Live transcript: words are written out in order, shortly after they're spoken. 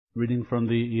Reading from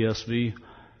the ESV.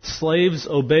 Slaves,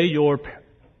 obey your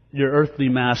earthly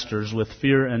masters with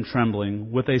fear and trembling,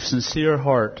 with a sincere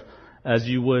heart as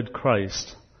you would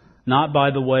Christ, not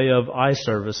by the way of eye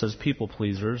service as people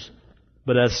pleasers,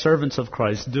 but as servants of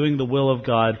Christ, doing the will of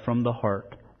God from the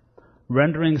heart,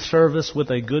 rendering service with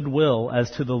a good will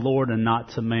as to the Lord and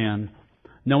not to man,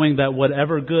 knowing that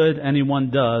whatever good anyone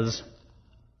does,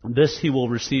 this he will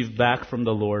receive back from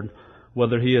the Lord,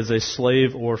 whether he is a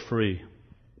slave or free.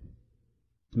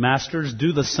 Masters,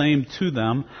 do the same to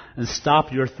them and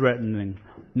stop your threatening,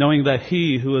 knowing that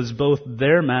he who is both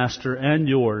their master and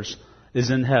yours is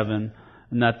in heaven,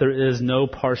 and that there is no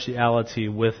partiality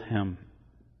with him.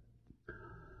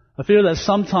 I fear that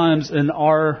sometimes in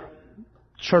our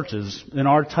churches, in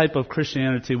our type of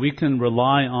Christianity, we can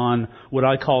rely on what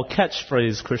I call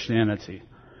catchphrase Christianity.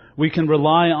 We can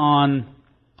rely on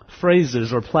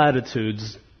phrases or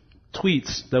platitudes,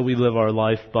 tweets that we live our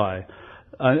life by.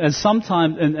 And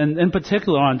sometimes, and in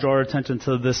particular, I draw our attention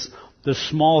to this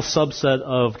small subset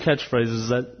of catchphrases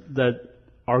that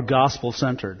are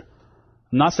gospel-centered.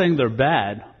 I'm not saying they're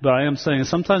bad, but I am saying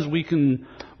sometimes we can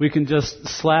just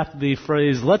slap the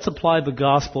phrase, let's apply the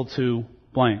gospel to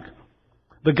blank.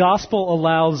 The gospel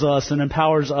allows us and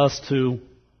empowers us to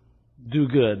do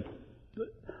good.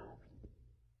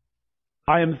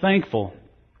 I am thankful.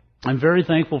 I'm very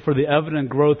thankful for the evident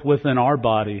growth within our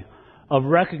body of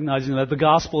recognizing that the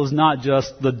gospel is not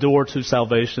just the door to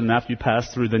salvation. After you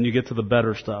pass through, then you get to the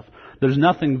better stuff. There's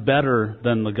nothing better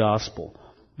than the gospel.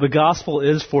 The gospel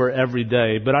is for every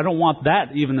day, but I don't want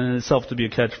that even in itself to be a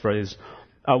catchphrase.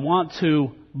 I want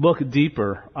to look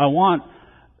deeper. I want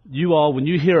you all, when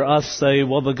you hear us say,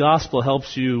 well, the gospel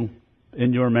helps you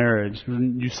in your marriage,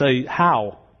 you say,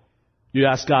 how? You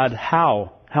ask God,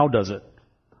 how? How does it?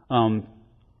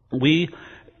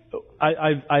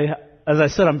 As I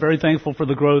said, I'm very thankful for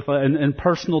the growth in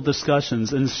personal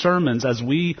discussions, in sermons, as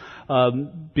we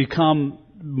become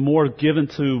more given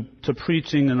to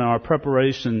preaching in our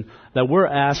preparation, that we're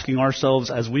asking ourselves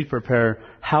as we prepare,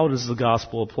 how does the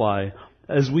gospel apply?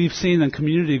 As we've seen in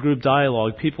community group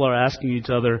dialogue, people are asking each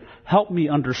other, help me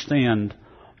understand,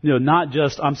 not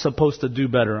just I'm supposed to do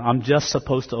better, I'm just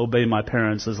supposed to obey my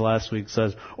parents, as last week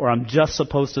says, or I'm just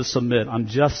supposed to submit, I'm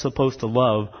just supposed to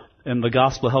love. And the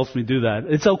gospel helps me do that.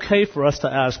 It's okay for us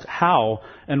to ask how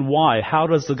and why. How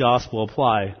does the gospel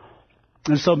apply?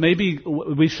 And so maybe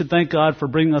we should thank God for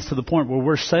bringing us to the point where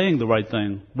we're saying the right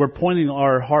thing. We're pointing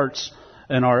our hearts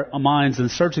and our minds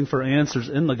and searching for answers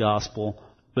in the gospel.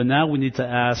 But now we need to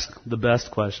ask the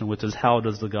best question, which is how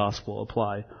does the gospel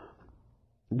apply?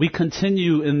 We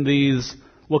continue in these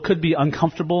what could be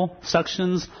uncomfortable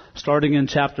sections, starting in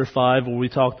chapter 5, where we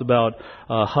talked about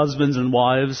husbands and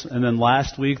wives, and then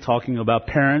last week talking about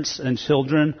parents and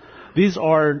children. These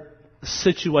are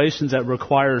situations that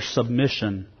require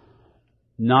submission,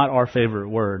 not our favorite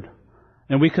word.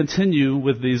 And we continue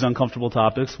with these uncomfortable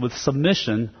topics with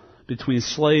submission between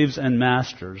slaves and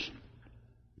masters.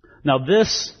 Now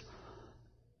this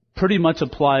pretty much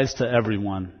applies to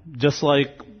everyone. Just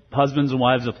like husbands and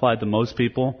wives apply to most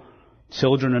people,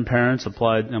 children and parents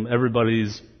applied,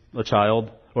 everybody's a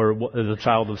child or is a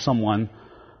child of someone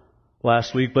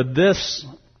last week. But this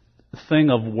thing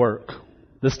of work,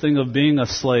 this thing of being a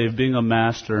slave, being a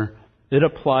master, it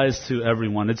applies to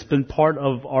everyone. It's been part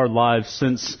of our lives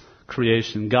since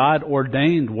creation. God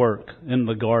ordained work in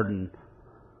the garden.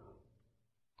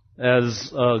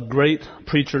 As a great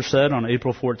preacher said on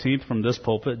April 14th from this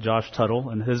pulpit, Josh Tuttle,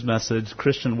 in his message,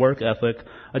 Christian Work Ethic,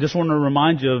 I just want to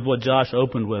remind you of what Josh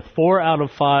opened with. 4 out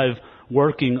of 5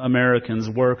 working Americans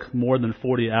work more than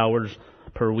 40 hours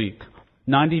per week.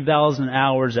 90,000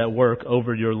 hours at work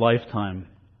over your lifetime.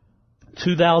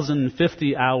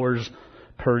 2,050 hours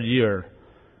per year.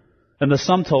 And the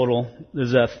sum total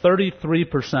is that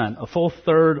 33%, a full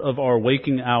third of our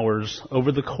waking hours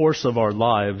over the course of our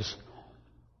lives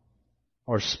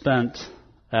are spent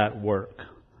at work.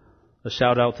 A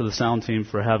shout out to the sound team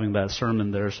for having that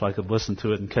sermon there so I could listen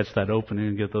to it and catch that opening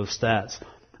and get those stats.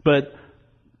 But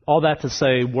all that to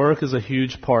say, work is a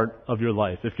huge part of your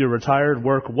life. If you're retired,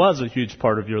 work was a huge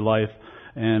part of your life.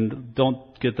 And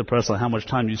don't get depressed on how much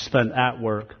time you spend at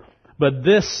work. But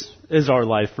this is our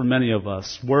life for many of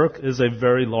us. Work is a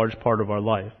very large part of our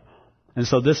life. And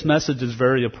so this message is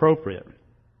very appropriate.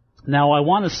 Now I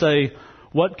want to say,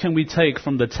 what can we take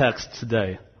from the text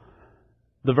today?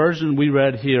 The version we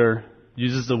read here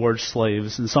uses the word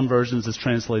slaves. In some versions it's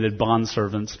translated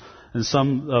bondservants. In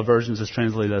some versions it's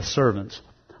translated as servants.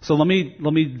 So let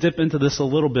me dip into this a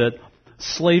little bit.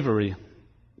 Slavery.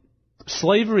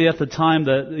 Slavery at the time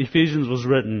that Ephesians was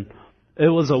written, it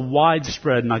was a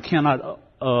widespread, and I cannot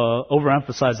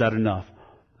overemphasize that enough.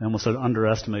 I almost said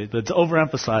underestimate, but it's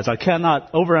overemphasized. I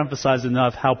cannot overemphasize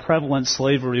enough how prevalent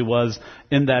slavery was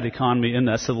in that economy, in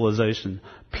that civilization.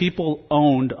 People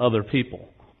owned other people.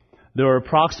 There were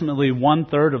approximately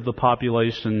 1/3 of the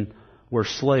population were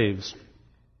slaves,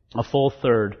 a full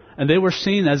third. And they were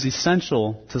seen as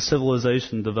essential to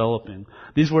civilization developing.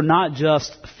 These were not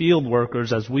just field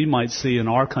workers as we might see in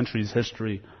our country's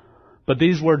history, but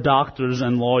these were doctors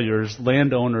and lawyers,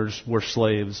 landowners were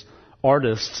slaves.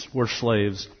 Artists were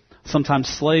slaves. Sometimes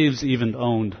slaves even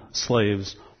owned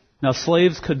slaves. Now,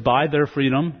 slaves could buy their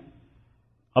freedom.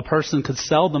 A person could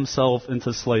sell themselves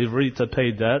into slavery to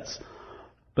pay debts.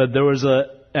 But there was an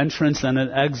entrance and an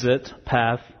exit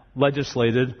path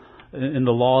legislated in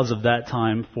the laws of that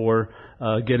time for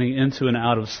getting into and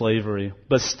out of slavery.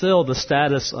 But still, the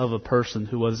status of a person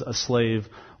who was a slave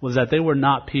was that they were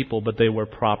not people, but they were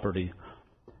property.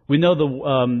 We know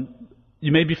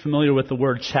you may be familiar with the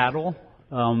word chattel.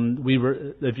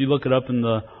 If you look it up in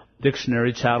the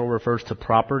dictionary, chattel refers to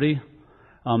property.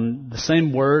 The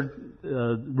same word,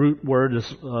 root word,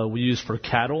 is we use for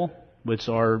cattle, which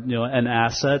are an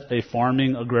asset. A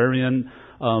farming agrarian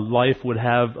life would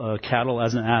have cattle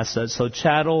as an asset. So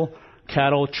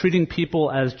cattle, treating people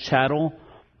as chattel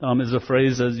is a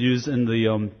phrase that's used in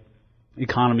the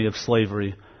economy of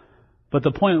slavery. But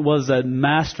the point was that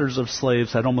masters of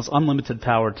slaves had almost unlimited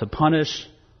power to punish,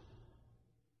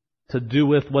 to do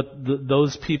with what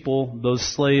those people, those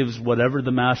slaves, whatever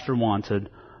the master wanted.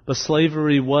 But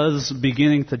slavery was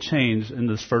beginning to change in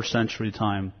this first century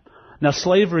time. Now,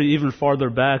 slavery, even farther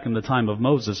back in the time of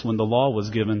Moses, when the law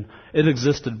was given, it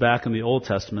existed back in the Old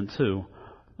Testament too.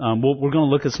 We're going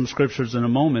to look at some scriptures in a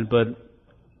moment, but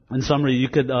in summary,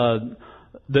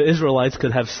 the Israelites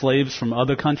could have slaves from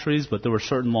other countries, but there were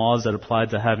certain laws that applied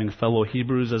to having fellow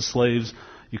Hebrews as slaves.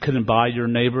 You couldn't buy your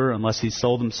neighbor unless he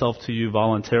sold himself to you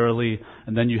voluntarily,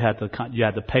 and then you had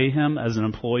to pay him as an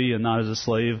employee and not as a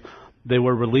slave. They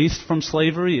were released from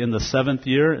slavery in the 7th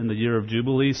year, in the year of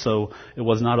Jubilee, so it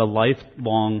was not a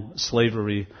lifelong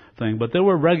slavery thing. But there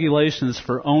were regulations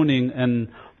for owning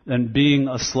and being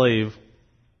a slave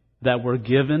that were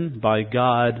given by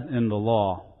God in the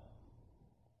law.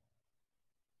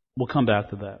 We'll come back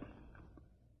to that.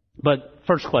 But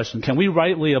first question, can we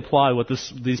rightly apply what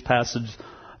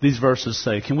these verses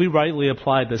say? Can we rightly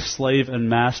apply the slave and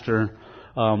master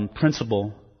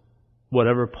principle?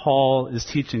 Whatever Paul is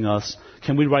teaching us,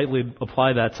 can we rightly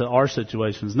apply that to our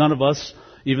situations? None of us,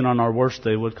 even on our worst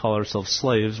day, would call ourselves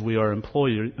slaves. We are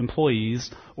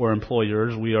employees or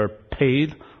employers. We are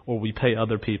paid or we pay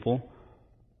other people.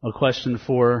 A question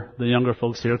for the younger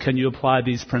folks here, can you apply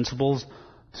these principles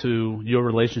to your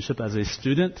relationship as a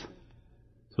student,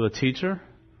 to a teacher?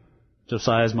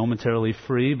 Josiah is momentarily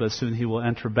free, but soon he will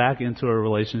enter back into a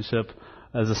relationship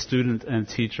as a student and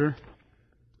teacher.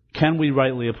 Can we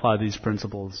rightly apply these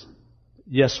principles?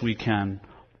 Yes, we can.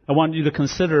 I want you to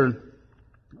consider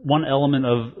one element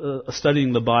of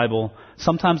studying the Bible.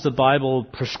 Sometimes the Bible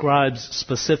prescribes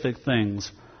specific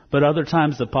things, but other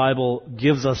times the Bible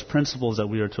gives us principles that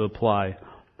we are to apply.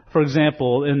 For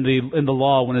example, in the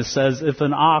law, when it says if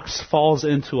an ox falls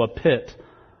into a pit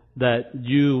that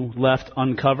you left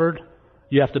uncovered,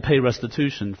 you have to pay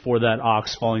restitution for that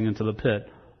ox falling into the pit.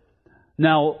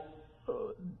 Now,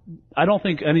 I don't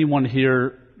think anyone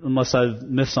here, unless I've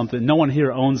missed something, no one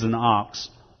here owns an ox.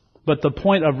 But the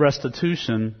point of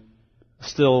restitution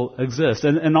still exists.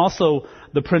 And also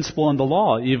the principle in the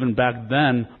law, even back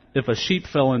then, if a sheep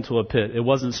fell into a pit, it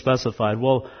wasn't specified.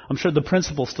 Well, I'm sure the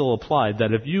principle still applied,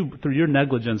 that if you, through your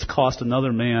negligence, cost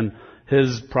another man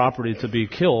his property to be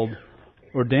killed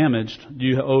or damaged,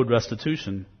 you owed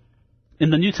restitution.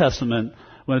 In the New Testament,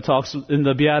 when it talks, in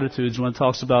the Beatitudes, when it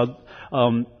talks about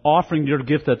offering your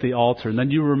gift at the altar, and then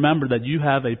you remember that you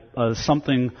have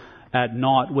something at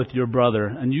naught with your brother,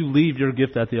 and you leave your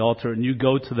gift at the altar, and you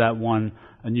go to that one,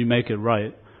 and you make it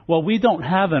right. Well, we don't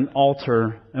have an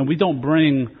altar, and we don't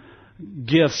bring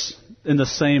gifts in the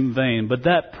same vein, but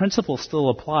that principle still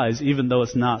applies, even though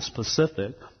it's not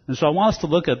specific. And so I want us to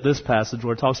look at this passage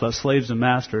where it talks about slaves and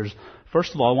masters.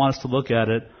 First of all, I want us to look at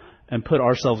it and put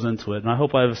ourselves into it. And I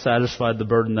hope I have satisfied the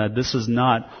burden that this is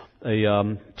not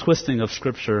a twisting of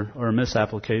Scripture or a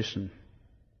misapplication.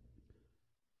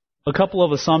 A couple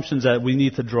of assumptions that we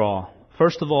need to draw.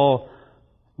 First of all,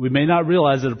 we may not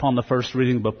realize it upon the first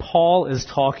reading, but Paul is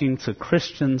talking to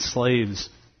Christian slaves.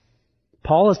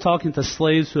 Paul is talking to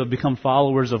slaves who have become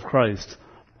followers of Christ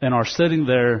and are sitting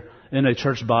there in a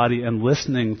church body and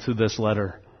listening to this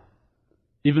letter.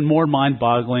 Even more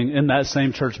mind-boggling, in that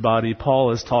same church body,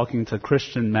 Paul is talking to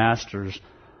Christian masters.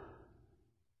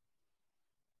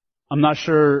 I'm not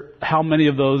sure how many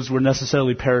of those were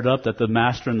necessarily paired up, that the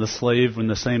master and the slave in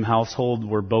the same household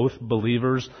were both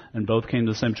believers and both came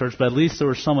to the same church, but at least there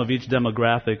were some of each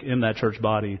demographic in that church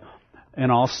body. And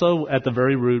also, at the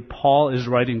very root, Paul is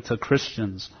writing to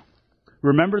Christians.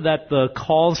 Remember that the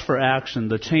calls for action,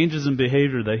 the changes in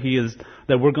behavior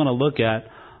that we're going to look at,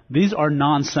 these are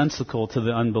nonsensical to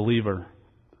the unbeliever.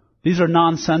 These are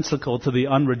nonsensical to the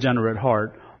unregenerate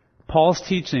heart. Paul's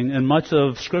teaching in much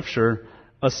of Scripture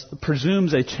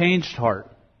presumes a changed heart,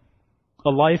 a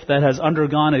life that has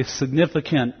undergone a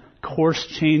significant,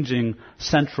 course-changing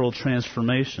central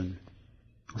transformation.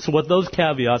 So with those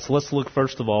caveats, let's look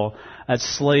first of all at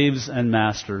slaves and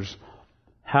masters.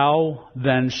 How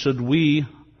then should we,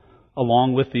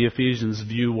 along with the Ephesians,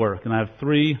 view work? And I have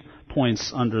 3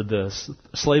 points under this.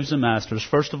 Slaves and masters.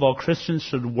 First of all, Christians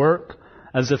should work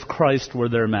as if Christ were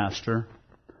their master.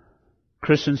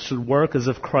 Christians should work as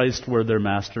if Christ were their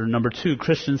master. Number 2,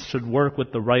 Christians should work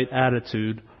with the right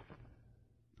attitude.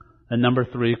 And number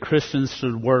 3, Christians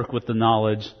should work with the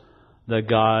knowledge that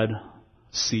God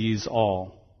sees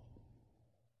all.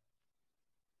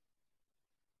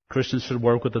 Christians should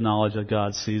work with the knowledge that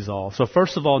God sees all. So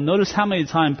first of all, notice how many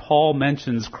times Paul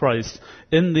mentions Christ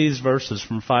in these verses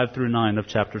from 5 through 9 of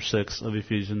chapter 6 of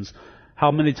Ephesians.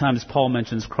 How many times Paul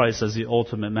mentions Christ as the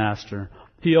ultimate master.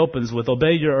 He opens with,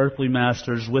 obey your earthly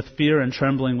masters with fear and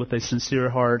trembling, with a sincere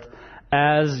heart,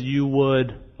 as you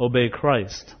would obey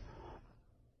Christ.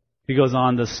 He goes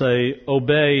on to say,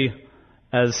 obey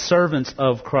as servants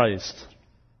of Christ,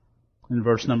 in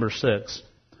verse number 6.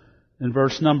 In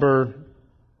verse number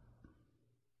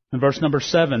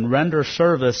 7, render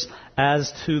service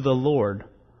as to the Lord.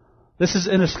 This is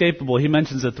inescapable. He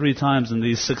mentions it 3 times in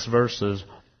these 6 verses.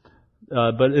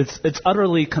 But it's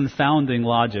utterly confounding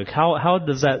logic. How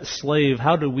does that slave,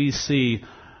 how do we see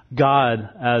God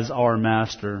as our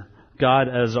master, God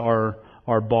as our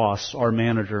boss, our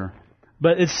manager?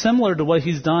 But it's similar to what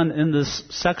he's done in this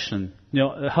section.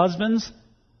 Husbands,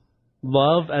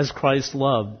 love as Christ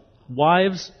loved.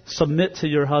 Wives, submit to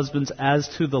your husbands as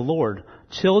to the Lord.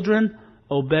 Children,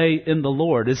 obey in the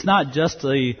Lord. It's not just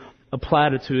a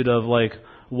platitude of like,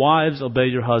 wives, obey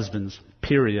your husbands,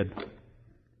 period.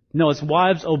 No, it's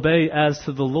wives, obey as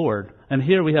to the Lord. And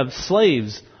here we have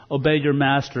slaves, obey your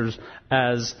masters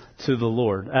as to the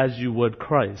Lord, as you would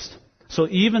Christ. So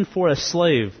even for a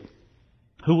slave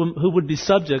who would be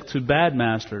subject to bad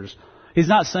masters, he's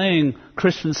not saying,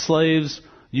 Christian slaves,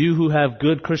 you who have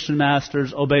good Christian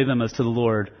masters, obey them as to the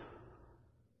Lord.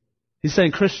 He's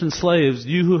saying, Christian slaves,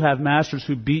 you who have masters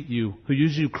who beat you, who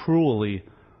use you cruelly,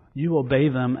 you obey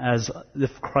them as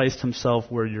if Christ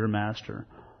himself were your master.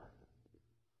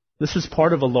 This is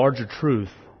part of a larger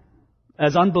truth.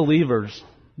 As unbelievers,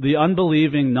 the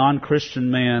unbelieving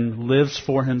non-Christian man lives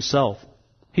for himself.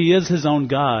 He is his own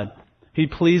God. He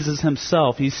pleases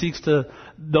himself. The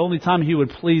only time he would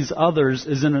please others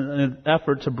is in an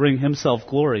effort to bring himself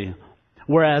glory.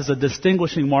 Whereas a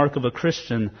distinguishing mark of a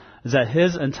Christian is that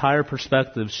his entire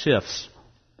perspective shifts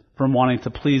from wanting to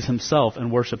please himself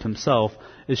and worship himself.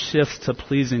 It shifts to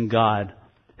pleasing God.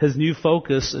 His new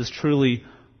focus is truly,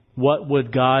 what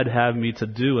would God have me to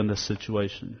do in this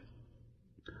situation?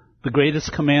 The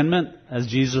greatest commandment, as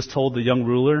Jesus told the young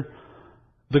ruler,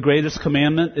 the greatest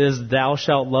commandment is, thou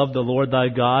shalt love the Lord thy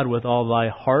God with all thy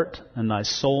heart and thy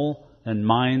soul and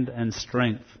mind and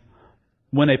strength.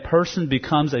 When a person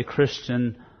becomes a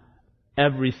Christian,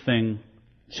 everything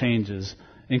changes,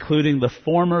 including the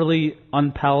formerly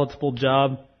unpalatable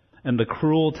job and the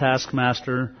cruel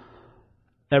taskmaster.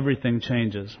 Everything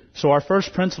changes. So our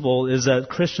first principle is that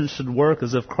Christians should work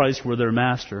as if Christ were their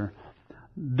master.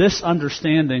 This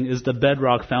understanding is the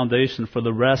bedrock foundation for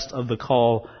the rest of the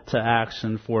call to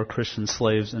action for Christian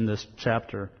slaves in this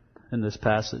chapter, in this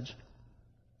passage.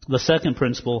 The second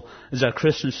principle is that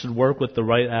Christians should work with the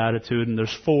right attitude, and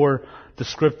there's 4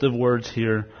 descriptive words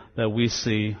here that we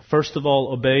see. First of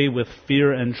all, obey with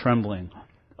fear and trembling.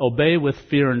 Obey with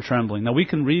fear and trembling. Now we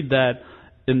can read that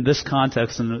in this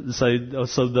context and say,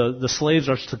 so the slaves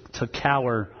are to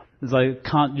cower. It's like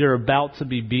you're about to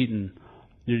be beaten.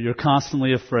 You're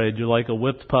constantly afraid. You're like a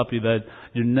whipped puppy that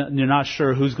you're not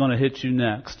sure who's going to hit you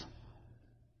next.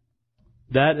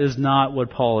 That is not what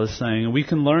Paul is saying. And we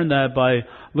can learn that by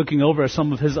looking over at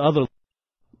some of his other.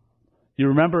 You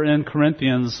remember in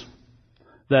Corinthians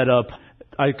that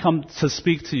I come to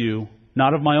speak to you,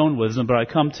 not of my own wisdom, but I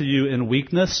come to you in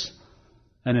weakness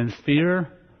and in fear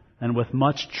and with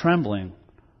much trembling.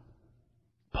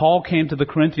 Paul came to the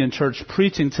Corinthian church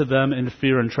preaching to them in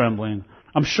fear and trembling.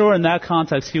 I'm sure in that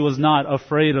context he was not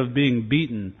afraid of being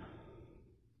beaten.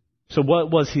 So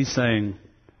what was he saying?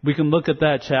 We can look at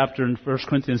that chapter in 1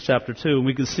 Corinthians chapter 2, and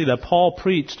we can see that Paul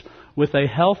preached with a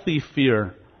healthy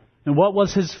fear. And what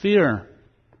was his fear?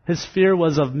 His fear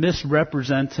was of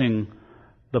misrepresenting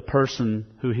the person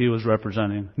who he was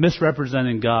representing,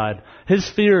 misrepresenting God. His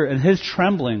fear and his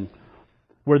trembling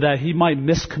were that he might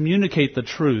miscommunicate the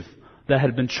truth that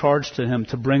had been charged to him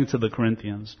to bring to the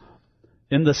Corinthians.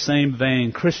 In the same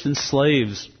vein, Christian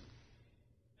slaves,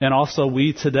 and also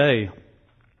we today,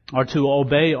 are to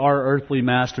obey our earthly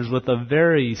masters with a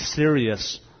very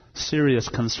serious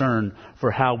concern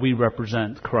for how we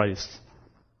represent Christ.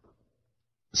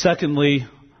 Secondly,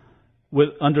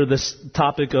 under this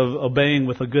topic of obeying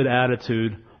with a good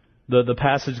attitude, the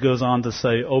passage goes on to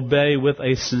say, obey with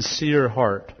a sincere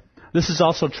heart. This is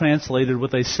also translated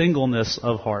with a singleness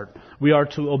of heart. We are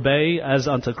to obey as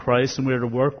unto Christ, and we are to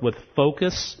work with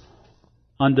focus,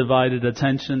 undivided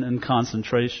attention, and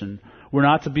concentration. We're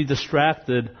not to be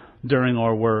distracted during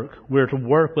our work. We're to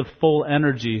work with full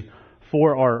energy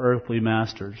for our earthly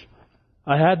masters.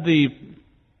 I had the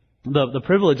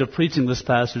privilege of preaching this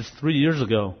passage 3 years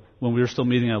ago when we were still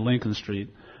meeting at Lincoln Street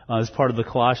as part of the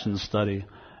Colossians study.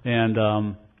 And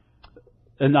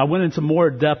I went into more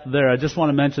depth there. I just want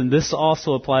to mention this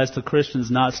also applies to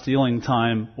Christians not stealing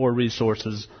time or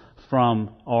resources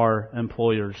from our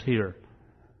employers here.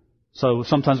 So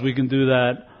sometimes we can do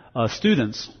that.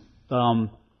 Students,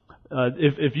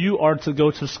 if you are to go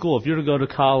to school, if you're to go to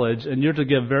college, and you're to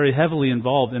get very heavily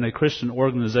involved in a Christian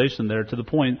organization there to the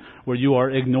point where you are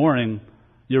ignoring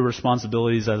your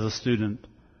responsibilities as a student,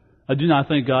 I do not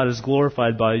think God is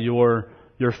glorified by your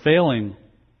failing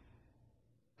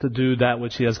to do that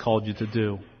which He has called you to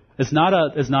do. It's not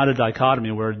a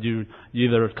dichotomy where you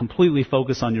either completely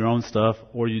focus on your own stuff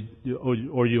or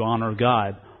you honor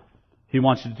God. He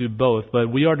wants you to do both,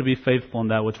 but we are to be faithful in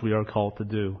that which we are called to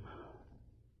do.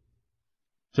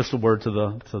 Just a word to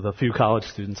the few college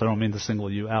students. I don't mean to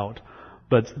single you out,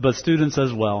 but students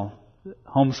as well,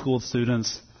 homeschooled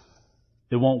students.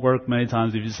 It won't work many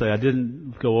times if you say, I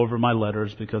didn't go over my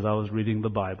letters because I was reading the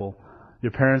Bible.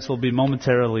 Your parents will be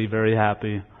momentarily very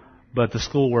happy, but the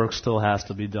schoolwork still has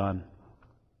to be done.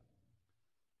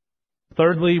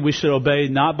 Thirdly, we should obey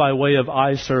not by way of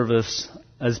eye service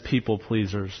as people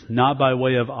pleasers. Not by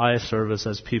way of eye service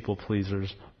as people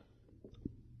pleasers.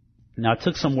 Now, it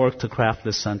took some work to craft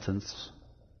this sentence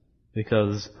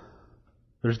because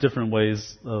there's different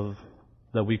ways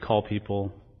that we call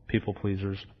people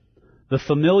pleasers. The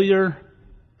familiar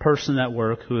person at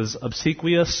work who is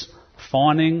obsequious,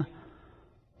 fawning,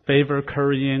 favor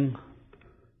currying,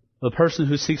 the person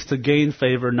who seeks to gain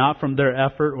favor not from their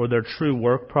effort or their true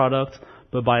work product,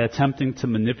 but by attempting to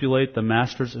manipulate the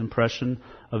master's impression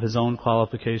of his own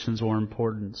qualifications or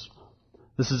importance.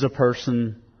 This is a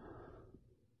person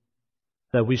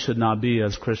that we should not be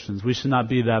as Christians. We should not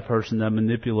be that person that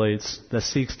manipulates, that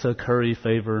seeks to curry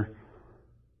favor,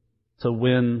 to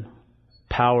win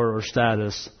power or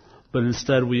status, but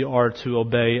instead we are to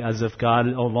obey as if God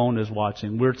alone is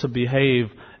watching. We're to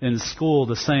behave in school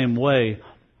the same way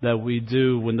that we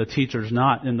do when the teacher's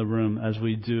not in the room as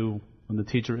we do when the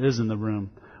teacher is in the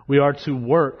room. We are to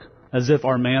work as if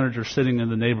our manager's sitting in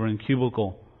the neighboring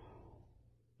cubicle.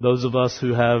 Those of us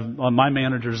who have, my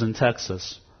manager's in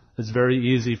Texas, it's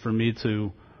very easy for me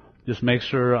to just make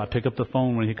sure I pick up the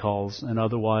phone when he calls, and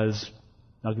otherwise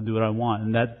I can do what I want.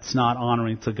 And that's not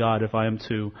honoring to God if I am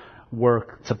to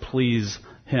work to please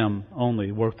Him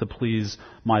only, work to please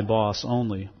my boss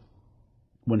only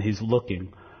when he's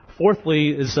looking.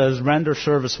 Fourthly, it says, render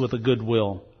service with a good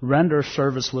will. Render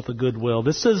service with a good will.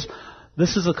 This is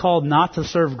a call not to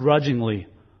serve grudgingly.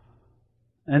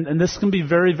 And this can be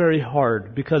very, very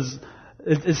hard because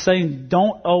it's saying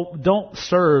don't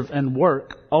serve and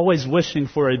work always wishing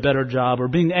for a better job or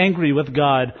being angry with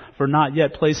God for not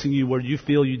yet placing you where you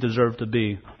feel you deserve to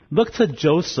be. Look to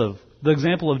Joseph, the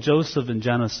example of Joseph in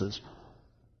Genesis.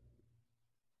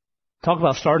 Talk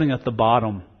about starting at the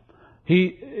bottom.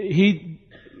 He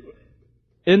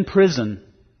in prison,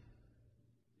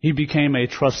 he became a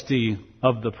trustee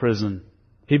of the prison.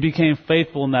 He became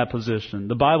faithful in that position.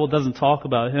 The Bible doesn't talk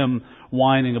about him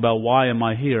whining about why am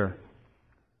I here.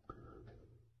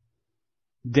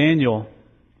 Daniel,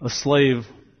 a slave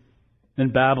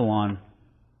in Babylon,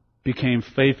 became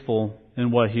faithful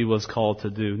in what he was called to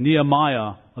do.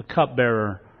 Nehemiah, a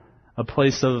cupbearer, a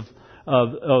place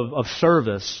of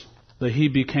service, that he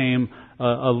became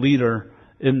a leader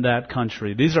in that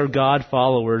country. These are God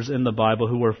followers in the Bible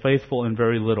who were faithful in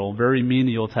very little, very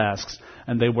menial tasks,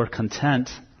 and they were content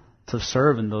to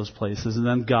serve in those places, and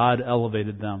then God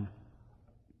elevated them.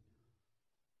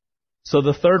 So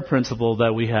the third principle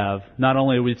that we have, not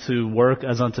only are we to work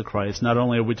as unto Christ, not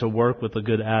only are we to work with a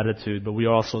good attitude, but we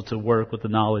are also to work with the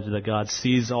knowledge that God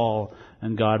sees all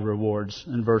and God rewards.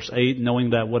 In verse 8, knowing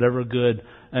that whatever good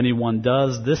anyone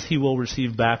does, this he will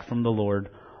receive back from the Lord,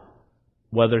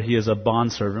 whether he is a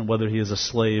bondservant, whether he is a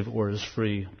slave or is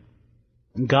free.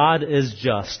 God is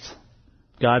just.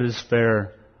 God is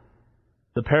fair.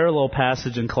 The parallel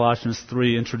passage in Colossians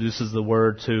 3 introduces the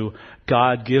word to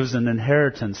God gives an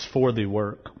inheritance for the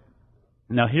work.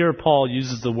 Now here Paul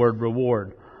uses the word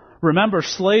reward. Remember,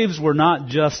 slaves were not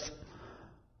just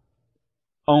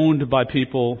owned by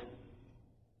people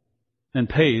and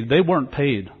paid. They weren't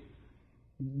paid.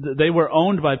 They were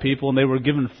owned by people and they were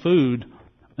given food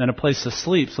and a place to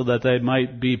sleep so that they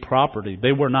might be property.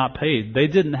 They were not paid. They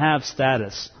didn't have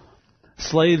status.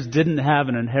 Slaves didn't have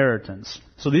an inheritance.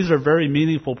 So these are very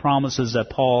meaningful promises that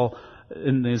Paul,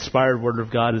 in the inspired Word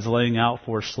of God, is laying out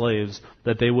for slaves,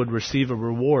 that they would receive a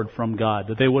reward from God,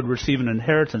 that they would receive an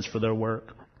inheritance for their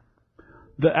work.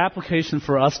 The application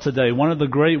for us today, one of the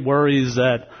great worries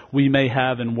that we may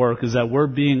have in work is that we're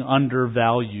being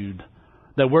undervalued,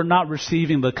 that we're not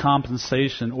receiving the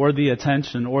compensation or the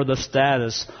attention or the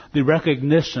status, the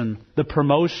recognition, the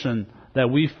promotion that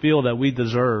we feel that we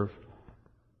deserve.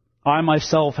 I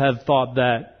myself have thought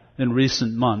that in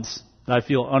recent months. I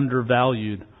feel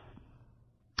undervalued.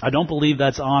 I don't believe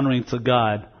that's honoring to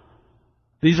God.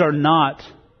 These are not,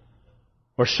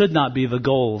 or should not be, the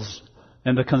goals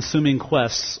and the consuming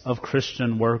quests of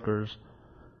Christian workers.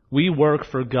 We work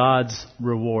for God's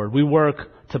reward. We work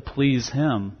to please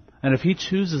Him. And if He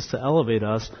chooses to elevate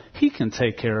us, He can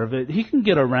take care of it. He can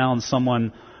get around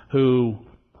someone who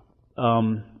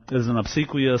is an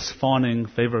obsequious, fawning,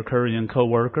 favor-currying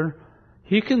coworker.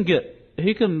 He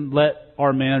can let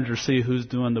our manager see who's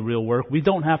doing the real work. We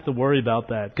don't have to worry about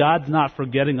that. God's not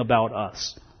forgetting about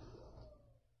us.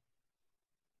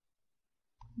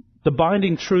 The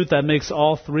binding truth that makes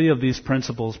all three of these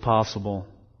principles possible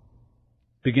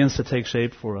begins to take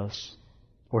shape for us,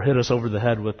 or hit us over the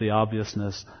head with the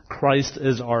obviousness. Christ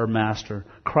is our master.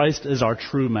 Christ is our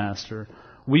true master.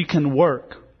 We can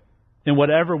work in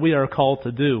whatever we are called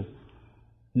to do,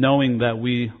 knowing that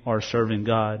we are serving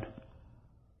God.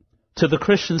 To the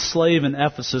Christian slave in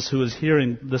Ephesus who is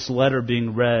hearing this letter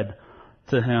being read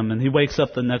to him, and he wakes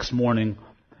up the next morning,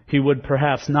 he would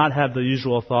perhaps not have the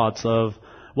usual thoughts of,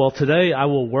 well, today I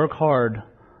will work hard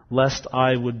lest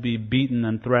I would be beaten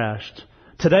and thrashed.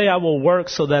 Today I will work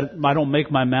so that I don't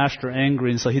make my master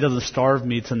angry and so he doesn't starve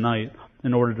me tonight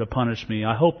in order to punish me.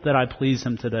 I hope that I please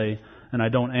him today and I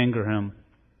don't anger him.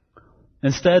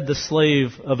 Instead, the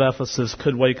slave of Ephesus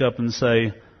could wake up and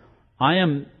say, I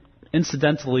am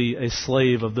incidentally a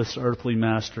slave of this earthly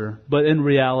master, but in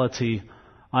reality,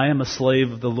 I am a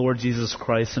slave of the Lord Jesus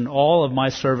Christ, and all of my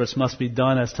service must be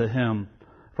done as to Him,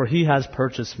 for He has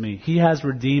purchased me. He has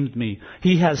redeemed me.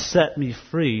 He has set me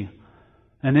free.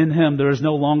 And in Him there is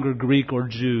no longer Greek or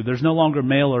Jew. There's no longer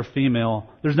male or female.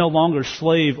 There's no longer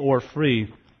slave or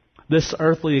free. This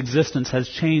earthly existence has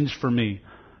changed for me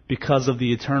because of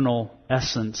the eternal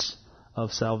essence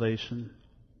of salvation.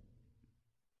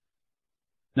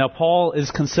 Now, Paul is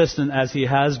consistent as he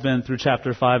has been through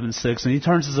chapter 5 and 6, and he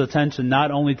turns his attention not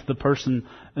only to the person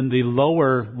in the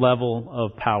lower level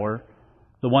of power,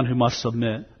 the one who must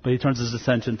submit, but he turns his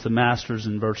attention to masters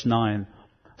in verse 9.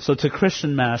 So to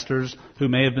Christian masters who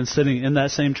may have been sitting in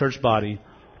that same church body,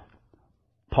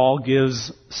 Paul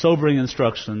gives sobering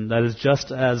instruction that is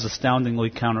just as astoundingly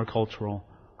countercultural.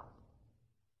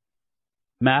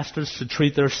 Masters should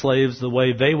treat their slaves the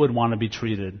way they would want to be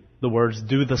treated. The words,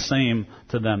 do the same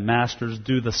to them. Masters,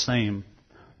 do the same.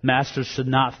 Masters should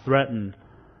not threaten.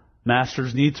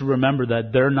 Masters need to remember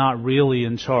that they're not really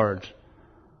in charge.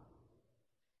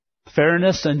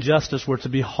 Fairness and justice were to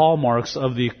be hallmarks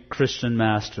of the Christian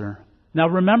master. Now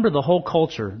remember the whole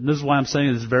culture. This is why I'm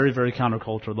saying it's very, very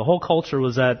countercultural. The whole culture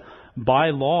was that by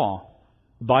law,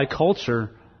 by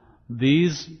culture,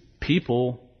 these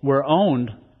people were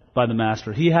owned by the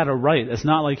master. He had a right. It's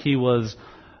not like he was,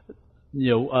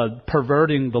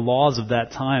 perverting the laws of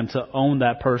that time to own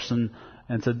that person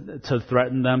and to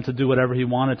threaten them to do whatever he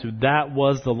wanted to. That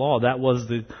was the law. That was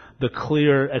the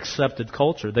clear, accepted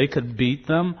culture. They could beat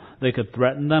them. They could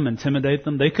threaten them, intimidate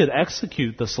them. They could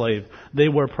execute the slave. They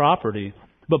were property.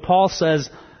 But Paul says,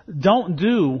 don't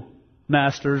do,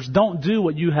 masters, don't do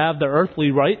what you have the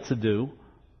earthly right to do.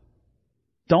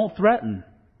 Don't threaten.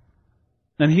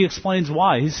 And he explains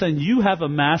why. He's saying you have a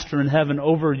master in heaven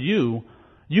over you.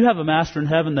 You have a master in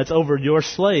heaven that's over your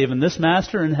slave. And this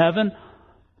master in heaven,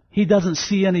 he doesn't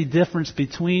see any difference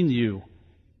between you.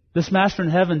 This master in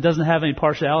heaven doesn't have any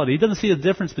partiality. He doesn't see a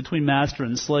difference between master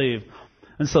and slave.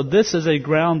 And so this is a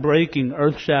groundbreaking,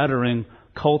 earth-shattering,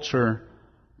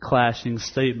 culture-clashing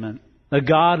statement. That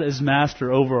God is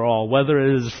master over all, whether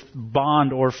it is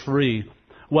bond or free,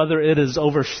 whether it is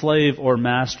over slave or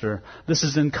master. This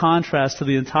is in contrast to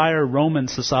the entire Roman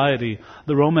society,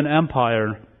 the Roman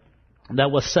Empire,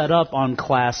 that was set up on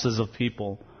classes of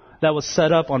people, that was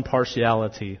set up on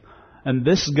partiality. And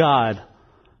this God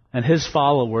and His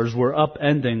followers were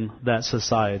upending that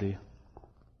society.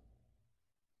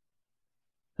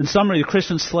 In summary,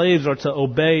 Christian slaves are to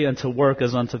obey and to work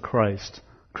as unto Christ.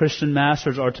 Christian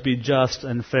masters are to be just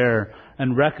and fair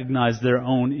and recognize their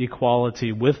own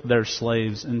equality with their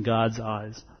slaves in God's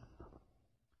eyes.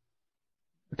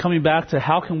 Coming back to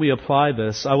how can we apply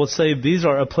this, I would say these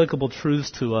are applicable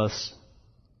truths to us,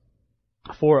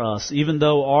 for us, even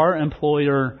though our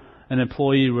employer and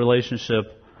employee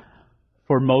relationship,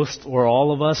 for most or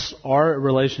all of us, our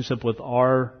relationship with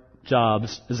our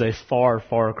jobs is a far,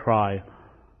 far cry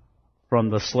from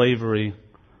the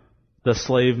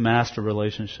slave-master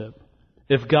relationship.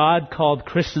 If God called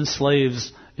Christian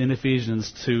slaves in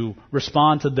Ephesians to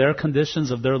respond to their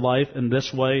conditions of their life in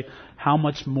this way, how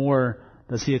much more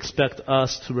does He expect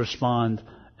us to respond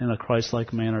in a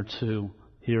Christ-like manner too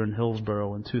here in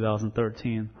Hillsborough in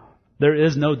 2013? There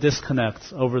is no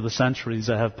disconnect over the centuries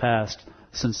that have passed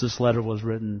since this letter was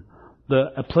written.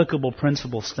 The applicable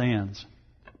principle stands.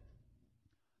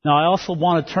 Now, I also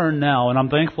want to turn now, and I'm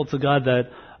thankful to God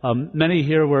that many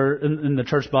here were in the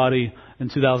church body in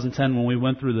 2010 when we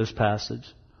went through this passage.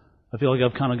 I feel like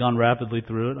I've kind of gone rapidly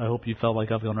through it. I hope you felt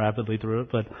like I've gone rapidly through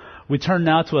it. But we turn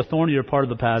now to a thornier part of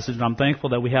the passage, and I'm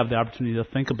thankful that we have the opportunity to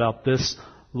think about this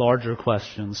larger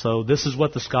question. So this is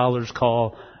what the scholars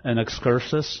call an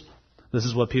excursus. This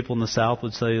is what people in the South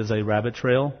would say is a rabbit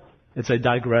trail. It's a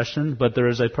digression, but there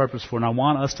is a purpose for it. And I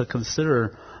want us to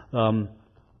consider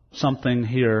something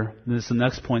here. This is the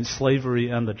next point, slavery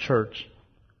and the church.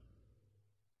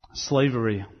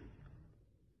 Slavery.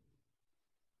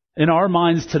 In our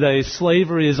minds today,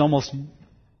 slavery is almost,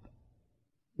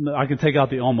 I can take out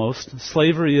the almost.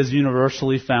 Slavery is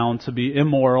universally found to be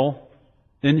immoral,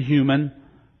 inhuman,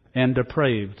 and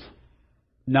depraved.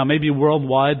 Now, maybe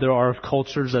worldwide there are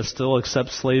cultures that still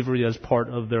accept slavery as part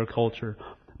of their culture.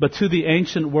 But to the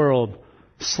ancient world,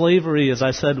 slavery, as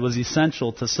I said, was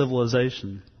essential to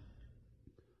civilization.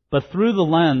 But through the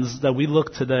lens that we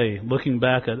look today, looking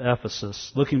back at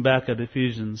Ephesus, looking back at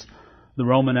Ephesians, the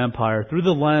Roman Empire, through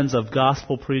the lens of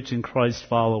gospel-preaching Christ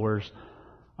followers,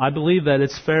 I believe that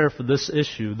it's fair for this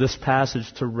issue, this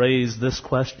passage, to raise this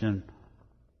question.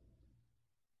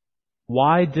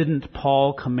 Why didn't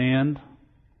Paul command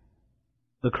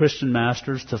the Christian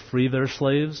masters to free their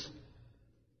slaves?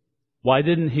 Why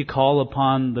didn't he call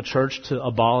upon the church to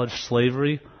abolish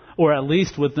slavery? Or at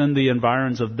least within the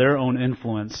environs of their own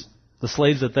influence, the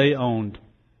slaves that they owned.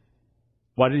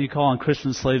 Why didn't he call on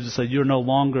Christian slaves to say, you're no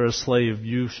longer a slave,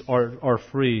 you are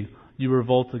free, you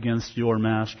revolt against your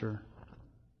master?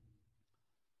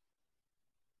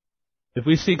 If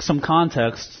we seek some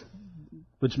context,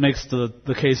 which makes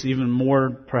the case even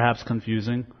more perhaps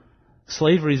confusing,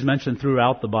 slavery is mentioned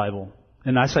throughout the Bible.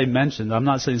 And I say mentioned, I'm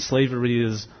not saying slavery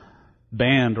is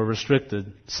banned or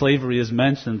restricted. Slavery is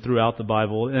mentioned throughout the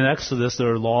Bible. In Exodus,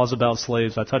 there are laws about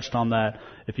slaves. I touched on that.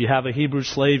 If you have a Hebrew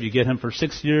slave, you get him for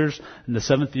 6 years. In the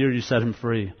 7th year, you set him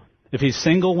free. If he's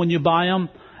single when you buy him,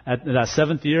 at that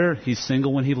 7th year, he's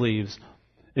single when he leaves.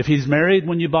 If he's married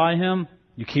when you buy him,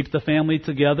 you keep the family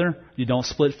together. You don't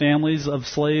split families of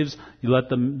slaves. You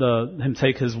let him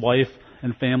take his wife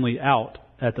and family out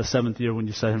at the 7th year when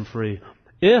you set him free.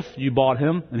 If you bought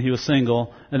him and he was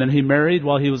single and then he married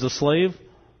while he was a slave,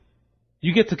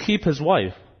 you get to keep his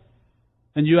wife.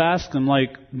 And you ask him,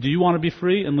 do you want to be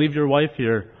free and leave your wife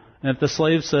here? And if the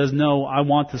slave says, no, I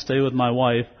want to stay with my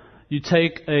wife, you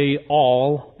take a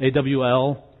awl,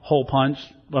 A-W-L, hole punch,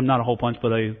 well, not a hole punch,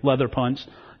 but a leather punch.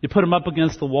 You put him up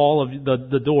against the wall of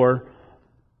the door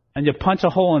and you punch a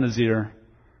hole in his ear.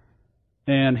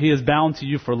 And he is bound to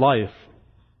you for life.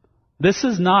 This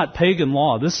is not pagan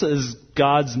law. This is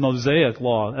God's Mosaic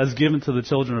law as given to the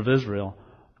children of Israel.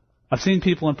 I've seen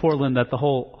people in Portland that the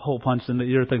hole punch in the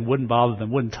ear thing wouldn't bother them,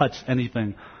 wouldn't touch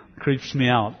anything. It creeps me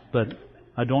out, but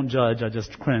I don't judge, I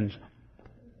just cringe.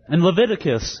 In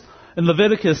Leviticus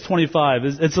 25,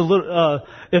 it's a little,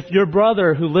 if your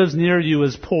brother who lives near you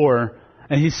is poor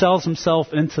and he sells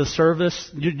himself into service,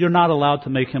 you're not allowed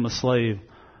to make him a slave.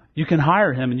 You can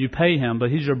hire him and you pay him, but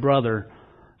he's your brother.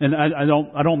 And I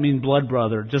don't mean blood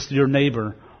brother, just your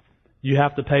neighbor. You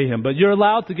have to pay him. But you're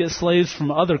allowed to get slaves from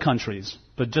other countries,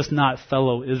 but just not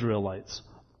fellow Israelites.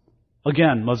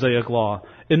 Again, Mosaic law.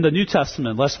 In the New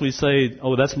Testament, lest we say,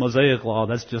 oh, that's Mosaic law,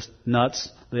 that's just nuts.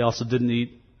 They also didn't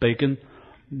eat bacon.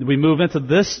 We move into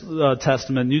this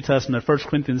Testament, New Testament, 1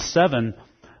 Corinthians 7.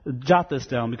 Jot this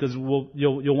down because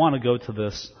you'll want to go to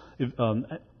this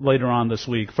later on this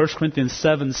week. 1 Corinthians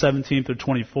 7, 17 through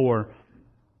 24.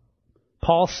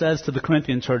 Paul says to the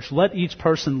Corinthian church, let each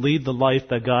person lead the life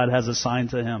that God has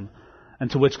assigned to him and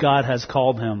to which God has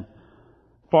called him.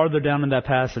 Farther down in that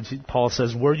passage, Paul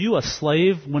says, were you a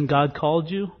slave when God called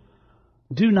you?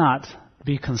 Do not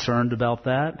be concerned about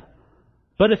that.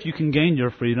 But if you can gain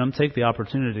your freedom, take the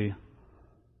opportunity.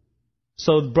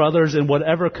 So, brothers, in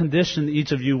whatever condition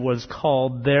each of you was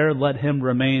called, there let him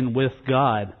remain with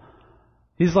God.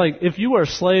 He's like, if you were a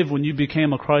slave when you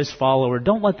became a Christ follower,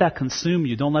 don't let that consume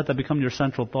you. Don't let that become your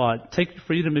central thought. Take your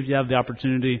freedom if you have the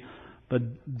opportunity, but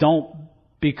don't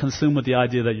be consumed with the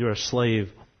idea that you're a slave.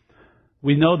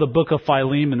 We know the book of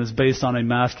Philemon is based on a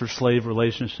master-slave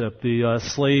relationship.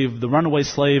 The runaway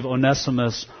slave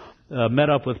Onesimus met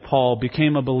up with Paul,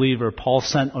 became a believer. Paul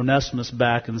sent Onesimus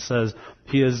back and says,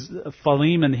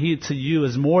 Philemon, he to you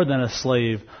is more than a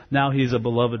slave. Now he's a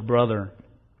beloved brother.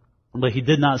 But he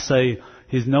did not say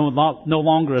he's no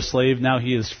longer a slave. Now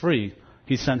he is free.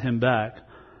 He sent him back.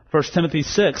 1 Timothy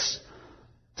 6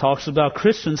 talks about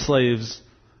Christian slaves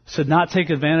should not take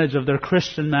advantage of their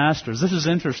Christian masters. This is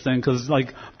interesting because,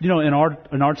 in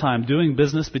our time, doing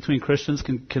business between Christians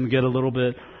can get a little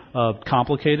bit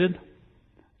complicated.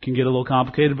 Can get a little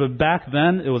complicated, but back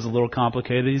then it was a little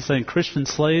complicated. He's saying Christian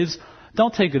slaves,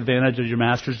 don't take advantage of your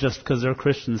masters just because they're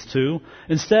Christians too.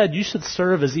 Instead, you should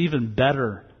serve as even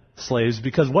better slaves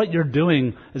because what you're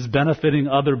doing is benefiting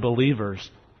other believers.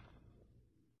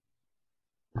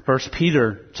 1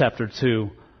 Peter chapter 2.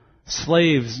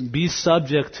 Slaves, be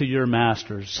subject to your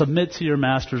masters. Submit to your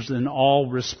masters in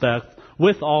all respect,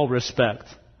 with all respect.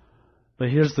 But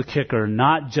here's the kicker,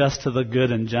 not just to the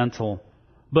good and gentle,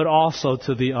 but also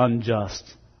to the unjust.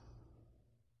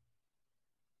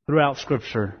 Throughout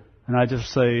Scripture. And I just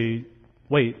say,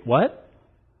 wait, what?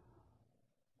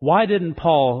 Why didn't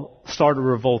Paul start a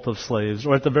revolt of slaves,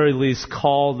 or at the very least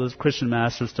call the Christian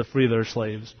masters to free their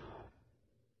slaves?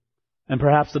 And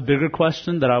perhaps the bigger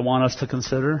question that I want us to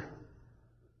consider,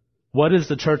 what is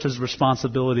the church's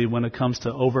responsibility when it comes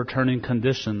to overturning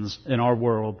conditions in our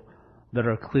world that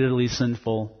are clearly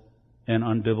sinful and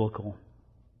unbiblical?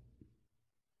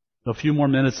 A few more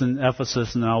minutes in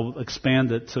Ephesus and I'll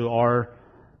expand it to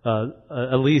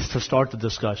at least to start the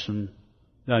discussion.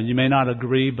 You may not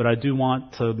agree, but I do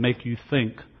want to make you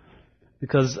think.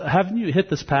 Because haven't you hit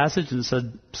this passage and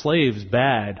said, slaves,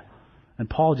 bad? And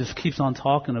Paul just keeps on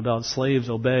talking about slaves,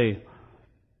 obey.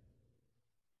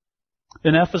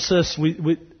 In Ephesus,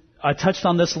 I touched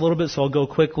on this a little bit, so I'll go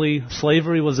quickly.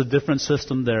 Slavery was a different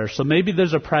system there. So maybe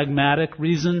there's a pragmatic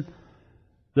reason.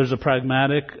 There's a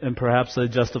pragmatic and perhaps a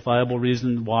justifiable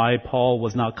reason why Paul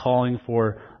was not calling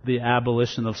for the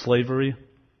abolition of slavery.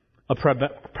 A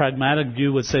pragmatic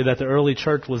view would say that the early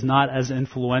church was not as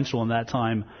influential in that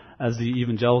time as the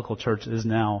evangelical church is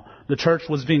now. The church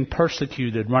was being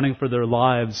persecuted, running for their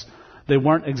lives. They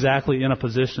weren't exactly in a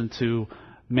position to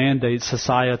mandate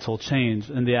societal change,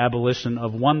 and the abolition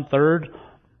of 1/3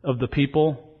 of the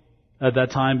people at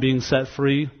that time being set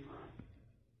free.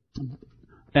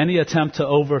 Any attempt to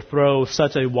overthrow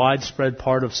such a widespread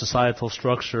part of societal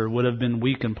structure would have been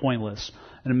weak and pointless.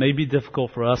 And it may be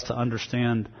difficult for us to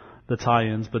understand the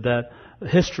tie-ins, but that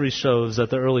history shows that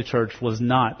the early church was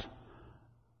not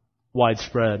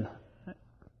widespread.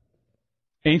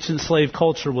 Ancient slave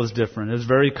culture was different. It was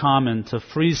very common to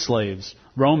free slaves.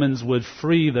 Romans would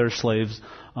free their slaves.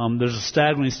 There's a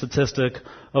staggering statistic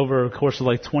over a course of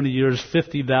 20 years,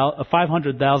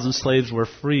 500,000 slaves were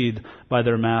freed by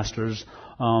their masters,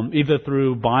 either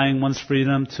through buying one's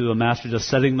freedom to a master just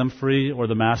setting them free, or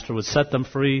the master would set them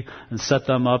free and set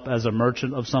them up as a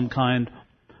merchant of some kind.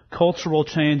 Cultural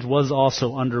change was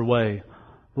also underway.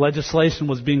 Legislation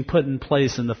was being put in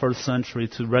place in the first century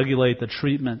to regulate the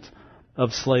treatment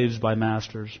of slaves by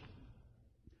masters.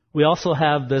 We also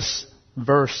have this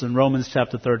verse in Romans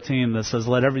chapter 13 that says,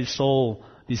 let every soul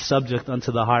be subject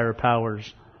unto the higher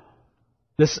powers.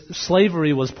 This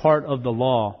slavery was part of the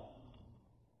law.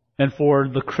 And for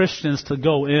the Christians to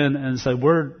go in and say,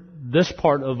 this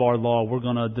part of our law we're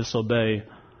going to disobey,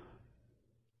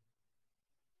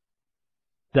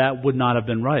 that would not have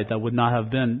been right. That would not have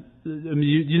been.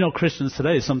 Christians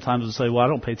today sometimes will say, well, I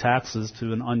don't pay taxes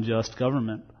to an unjust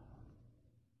government.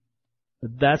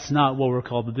 But that's not what we're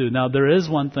called to do. Now, there is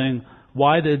one thing.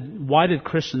 Why did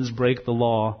Christians break the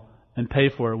law and pay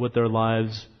for it with their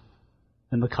lives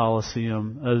in the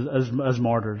Colosseum as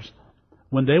martyrs?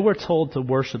 When they were told to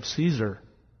worship Caesar,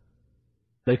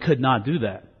 They could not do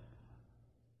that.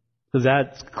 Because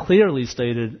that's clearly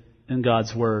stated in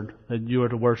God's Word, that you are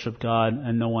to worship God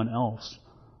and no one else.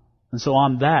 And so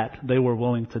on that, they were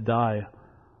willing to die.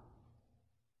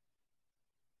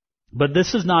 But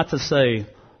this is not to say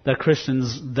that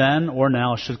Christians then or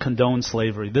now should condone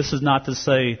slavery. This is not to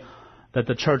say that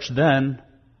the church then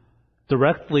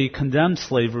directly condemned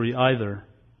slavery either.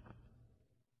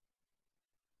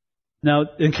 Now,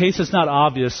 in case it's not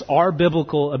obvious, our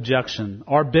biblical objection,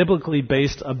 our biblically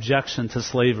based objection to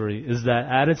slavery is that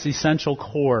at its essential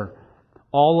core,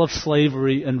 all of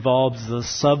slavery involves the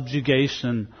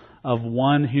subjugation of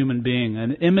one human being,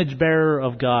 an image bearer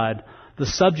of God, the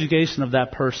subjugation of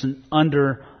that person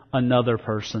under another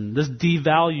person. This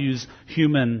devalues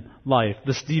human life.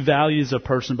 This devalues a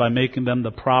person by making them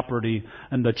the property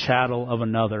and the chattel of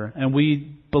another. And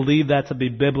we believe that to be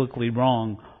biblically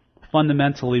wrong,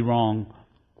 fundamentally wrong.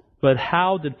 But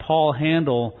how did Paul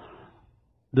handle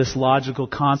this logical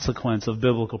consequence of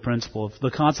biblical principle,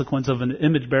 the consequence of an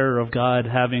image bearer of God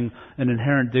having an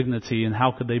inherent dignity, and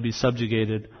how could they be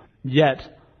subjugated? Yet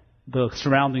the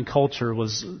surrounding culture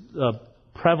was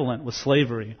prevalent with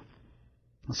slavery.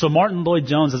 So Martin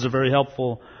Lloyd-Jones has a very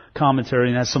helpful commentary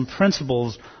and has some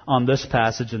principles on this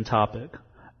passage and topic.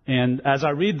 And as I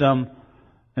read them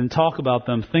and talk about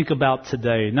them, think about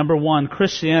today. Number one,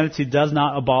 Christianity does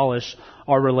not abolish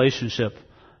our relationship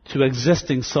to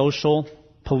existing social,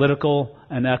 political,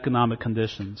 and economic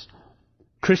conditions.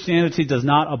 Christianity does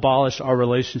not abolish our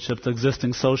relationship to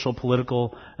existing social,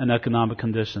 political, and economic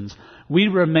conditions. We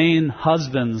remain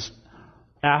husbands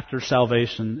after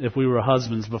salvation if we were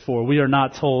husbands before. We are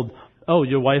not told, oh,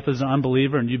 your wife is an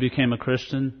unbeliever and you became a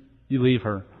Christian, you leave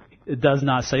her. It does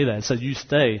not say that. It says you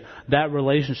stay. That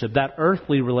relationship, that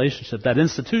earthly relationship, that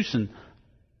institution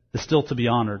is still to be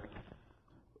honored.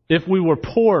 If we were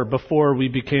poor before we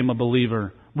became a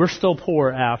believer, we're still poor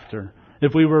after.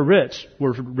 If we were rich,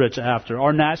 we're rich after.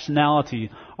 Our nationality,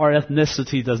 our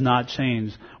ethnicity does not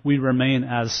change. We remain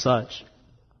as such.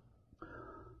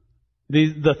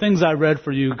 The things I read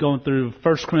for you going through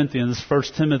 1 Corinthians, 1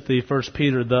 Timothy, 1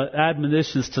 Peter, the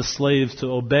admonitions to slaves to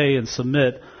obey and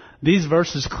submit, these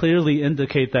verses clearly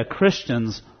indicate that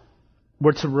Christians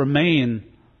were to remain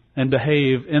and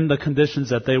behave in the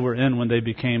conditions that they were in when they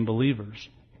became believers.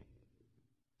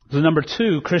 So number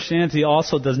two, Christianity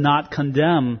also does not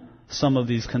condemn some of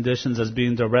these conditions as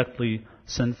being directly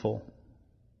sinful.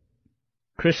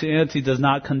 Christianity does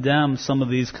not condemn some of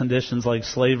these conditions like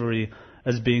slavery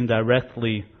as being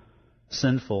directly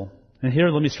sinful. And here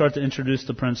let me start to introduce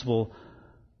the principle.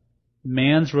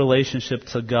 Man's relationship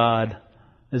to God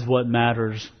is what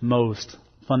matters most,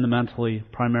 fundamentally,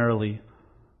 primarily.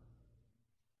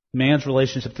 Man's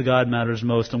relationship to God matters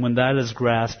most, and when that is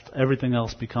grasped, everything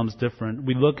else becomes different.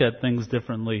 We look at things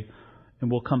differently, and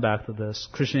we'll come back to this.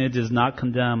 Christianity does not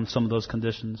condemn some of those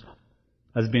conditions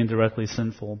as being directly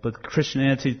sinful, but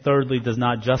Christianity, thirdly, does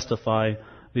not justify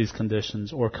these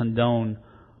conditions or condone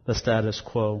the status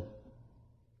quo.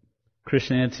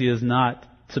 Christianity is not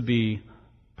to be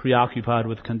preoccupied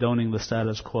with condoning the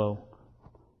status quo.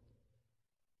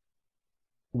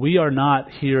 We are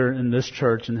not here in this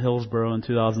church in Hillsborough in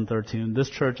 2013. This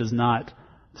church is not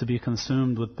to be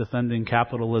consumed with defending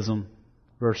capitalism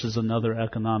versus another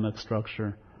economic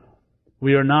structure.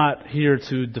 We are not here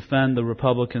to defend the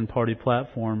Republican Party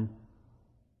platform.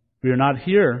 We are not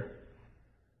here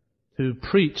to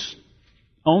preach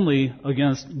only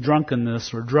against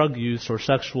drunkenness or drug use or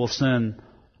sexual sin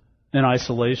in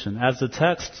isolation. As the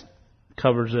text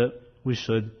covers it, we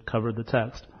should cover the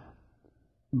text.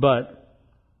 But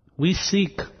we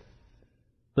seek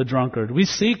the drunkard. We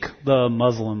seek the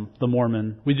Muslim, the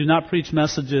Mormon. We do not preach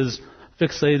messages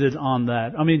fixated on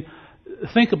that. I mean,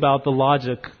 think about the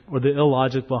logic or the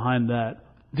illogic behind that.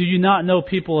 Do you not know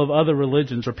people of other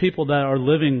religions or people that are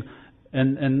living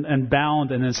and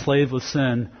bound and enslaved with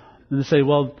sin? And they say,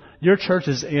 well, your church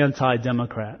is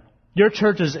anti-democrat. Your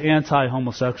church is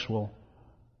anti-homosexual.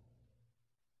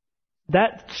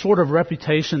 That sort of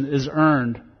reputation is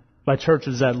earned by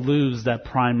churches that lose that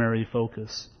primary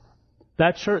focus.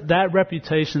 That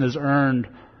reputation is earned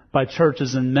by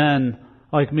churches and men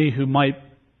like me who might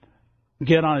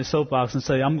get on a soapbox and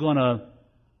say, I'm going to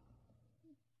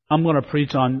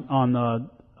preach on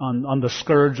the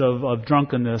scourge of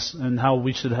drunkenness and how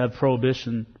we should have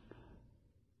prohibition.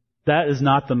 That is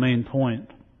not the main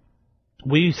point.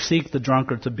 We seek the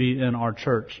drunkard to be in our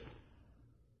church.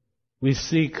 We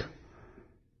seek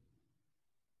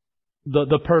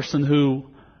the person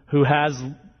who has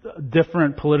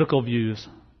different political views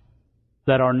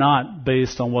that are not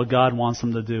based on what God wants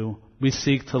them to do. We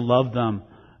seek to love them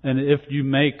and if you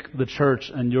make the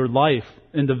church and your life,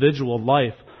 individual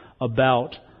life,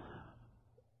 about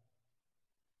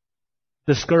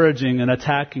discouraging and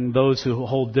attacking those who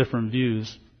hold different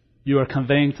views, you are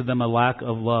conveying to them a lack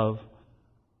of love.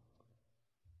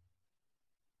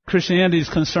 Christianity's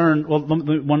concern, well,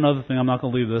 one other thing, I'm not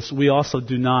going to leave this. We also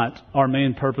do not, our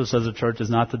main purpose as a church is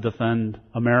not to defend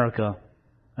America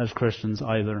as Christians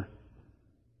either.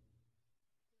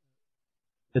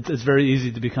 It's very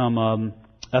easy to become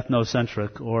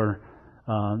ethnocentric or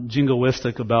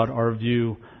jingoistic about our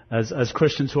view as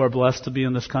Christians who are blessed to be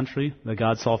in this country, that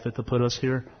God saw fit to put us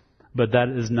here. But that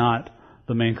is not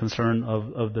the main concern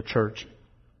of the church.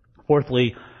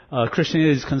 Fourthly,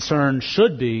 Christianity's concern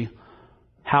should be,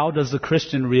 how does the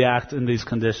Christian react in these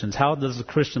conditions? How does the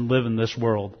Christian live in this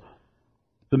world?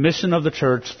 The mission of the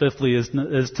church, fifthly, is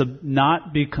to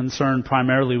not be concerned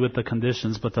primarily with the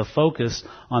conditions, but to focus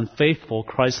on faithful,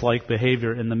 Christ-like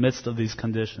behavior in the midst of these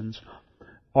conditions.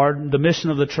 The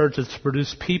mission of the church is to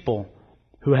produce people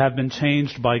who have been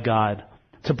changed by God,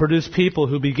 to produce people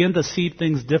who begin to see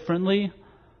things differently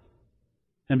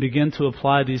and begin to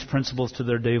apply these principles to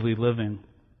their daily living.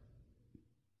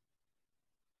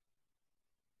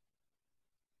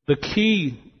 The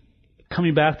key,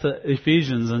 coming back to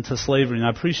Ephesians and to slavery, and I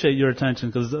appreciate your attention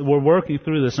because we're working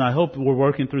through this, and I hope we're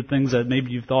working through things that maybe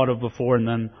you've thought of before and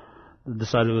then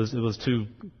decided it was too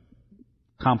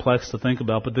complex to think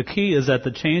about. But the key is that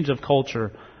the change of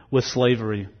culture with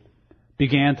slavery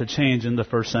began to change in the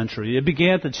first century. It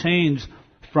began to change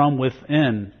from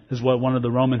within, is what one of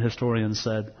the Roman historians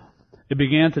said. It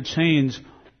began to change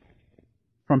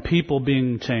from people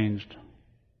being changed.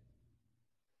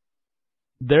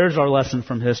 There's our lesson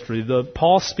from history.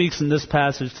 Paul speaks in this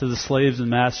passage to the slaves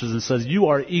and masters and says, you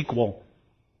are equal.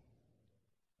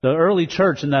 The early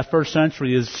church in that first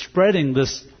century is spreading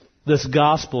this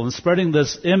gospel and spreading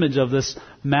this image of this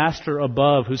master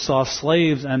above who saw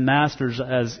slaves and masters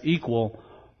as equal.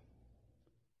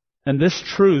 And this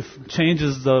truth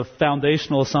changes the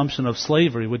foundational assumption of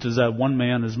slavery, which is that one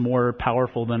man is more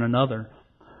powerful than another.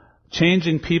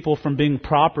 Changing people from being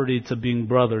property to being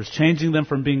brothers. Changing them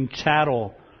from being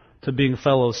chattel to being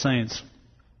fellow saints.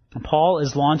 Paul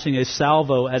is launching a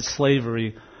salvo at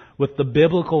slavery with the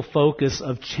biblical focus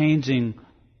of changing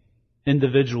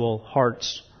individual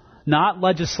hearts. Not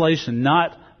legislation,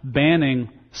 not banning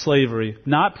slavery,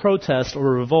 not protest or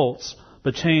revolts,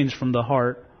 but change from the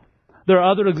heart. There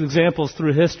are other examples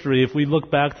through history. If we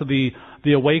look back to the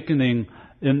awakening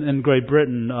in Great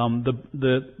Britain,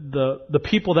 the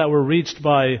people that were reached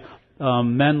by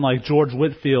men like George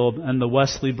Whitefield and the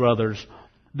Wesley brothers,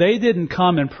 they didn't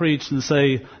come and preach and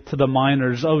say to the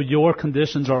miners, oh, your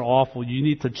conditions are awful, you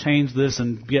need to change this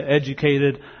and get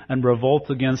educated and revolt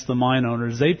against the mine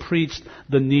owners. They preached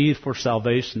the need for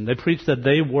salvation. They preached that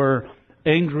they were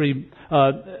angry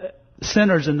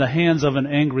sinners in the hands of an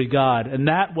angry God, and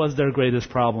that was their greatest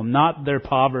problem, not their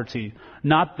poverty,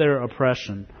 not their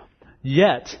oppression.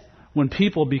 Yet, when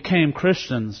people became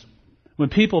Christians, when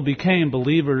people became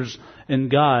believers in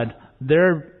God,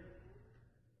 their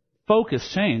focus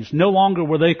changed. No longer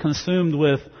were they consumed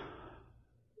with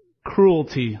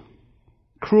cruelty,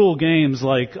 cruel games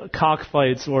like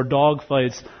cockfights or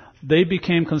dogfights. They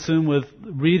became consumed with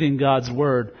reading God's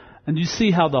Word. And you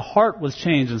see how the heart was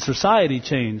changed and society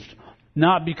changed,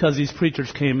 not because these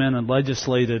preachers came in and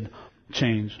legislated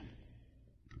change.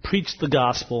 Preach the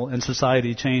gospel and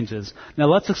society changes. Now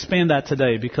let's expand that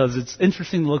today, because it's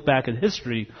interesting to look back at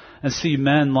history and see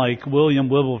men like William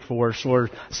Wilberforce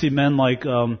or see men like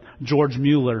George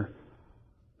Mueller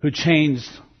who changed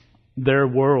their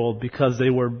world because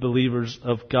they were believers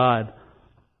of God.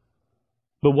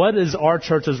 But what is our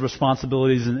church's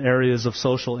responsibilities in areas of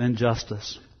social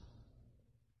injustice?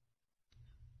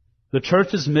 The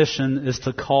church's mission is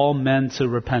to call men to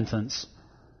repentance,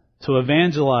 to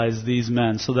evangelize these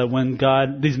men, so that when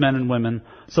these men and women,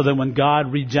 so that when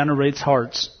God regenerates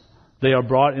hearts, they are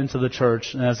brought into the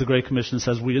church, and as the Great Commission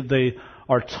says, they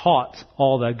are taught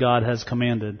all that God has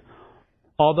commanded.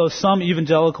 Although some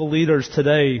evangelical leaders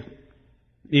today,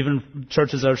 even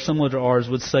churches that are similar to ours,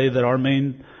 would say that our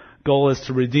main goal is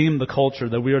to redeem the culture,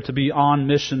 that we are to be on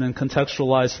mission and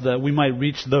contextualized so that we might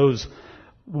reach those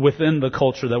within the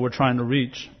culture that we're trying to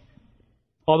reach.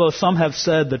 Although some have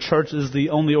said the church is the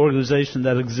only organization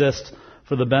that exists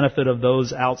for the benefit of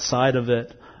those outside of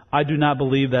it, I do not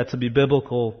believe that to be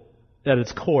biblical at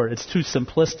its core. It's too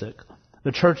simplistic.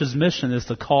 The church's mission is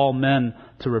to call men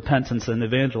to repentance and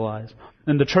evangelize.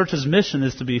 And the church's mission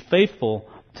is to be faithful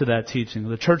to that teaching.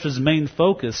 The church's main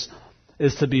focus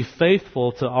is to be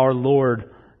faithful to our Lord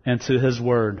and to His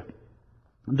Word.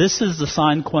 This is the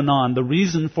sine qua non, the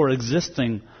reason for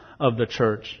existing of the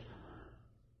church.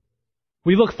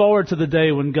 We look forward to the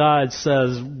day when God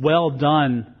says, "Well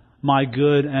done, my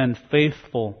good and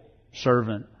faithful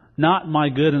servant." Not my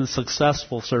good and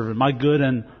successful servant. My good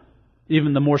and,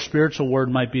 even the more spiritual word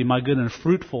might be, my good and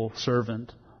fruitful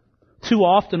servant. Too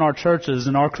often our churches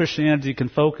and our Christianity can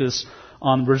focus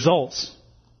on results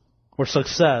or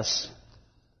success.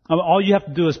 All you have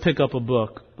to do is pick up a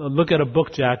book. Look at a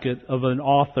book jacket of an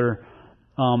author.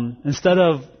 Instead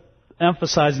of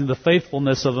emphasizing the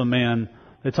faithfulness of a man,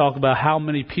 they talk about how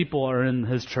many people are in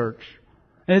his church.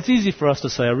 And it's easy for us to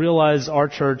say, I realize our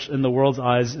church in the world's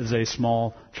eyes is a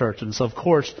small church. And so, of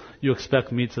course, you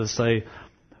expect me to say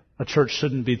a church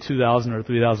shouldn't be 2,000 or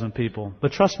 3,000 people.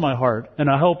 But trust my heart. And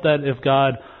I hope that if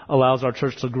God allows our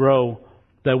church to grow,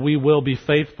 that we will be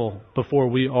faithful before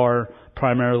we are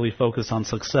primarily focused on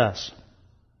success.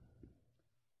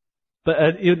 But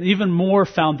an even more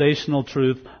foundational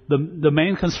truth, the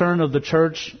main concern of the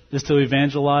church is to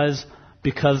evangelize,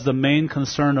 because the main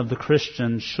concern of the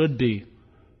Christian should be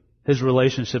his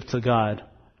relationship to God.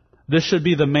 This should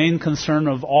be the main concern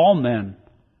of all men,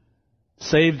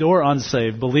 saved or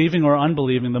unsaved, believing or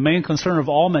unbelieving. The main concern of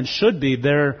all men should be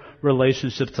their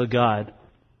relationship to God,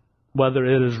 whether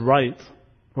it is right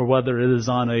or whether it is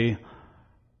on a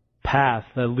path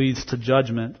that leads to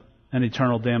judgment and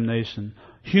eternal damnation.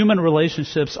 Human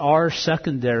relationships are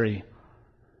secondary.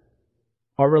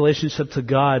 Our relationship to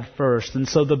God first. And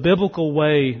so the biblical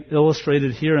way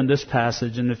illustrated here in this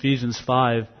passage in Ephesians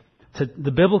 5,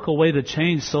 the biblical way to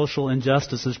change social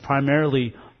injustice is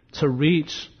primarily to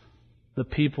reach the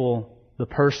people, the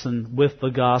person with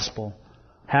the gospel.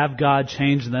 Have God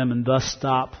change them and thus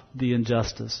stop the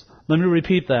injustice. Let me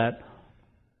repeat that.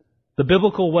 The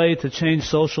biblical way to change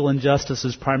social injustice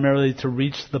is primarily to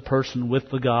reach the person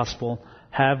with the gospel,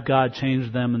 have God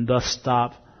change them, and thus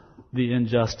stop the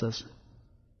injustice.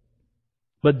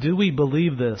 But do we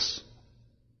believe this?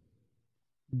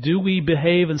 Do we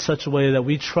behave in such a way that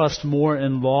we trust more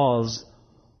in laws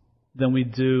than we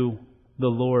do the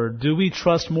Lord? Do we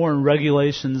trust more in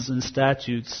regulations and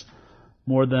statutes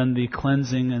more than the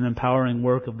cleansing and empowering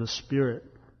work of the Spirit?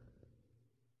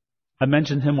 I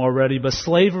mentioned him already, but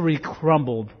slavery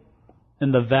crumbled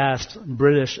in the vast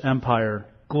British Empire,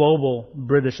 global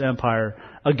British Empire,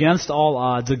 against all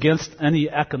odds, against any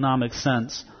economic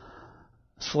sense.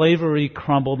 Slavery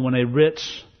crumbled when a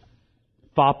rich,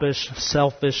 foppish,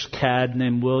 selfish cad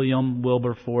named William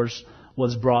Wilberforce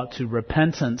was brought to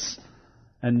repentance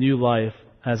and new life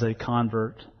as a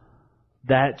convert.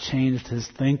 That changed his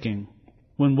thinking.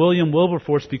 When William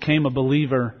Wilberforce became a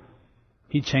believer,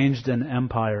 he changed an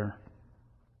empire.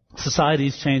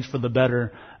 Societies change for the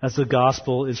better as the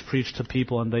gospel is preached to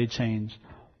people and they change.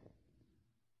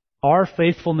 Our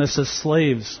faithfulness as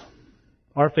slaves,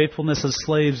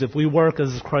 if we work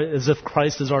as if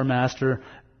Christ is our master,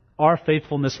 our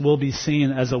faithfulness will be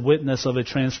seen as a witness of a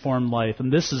transformed life.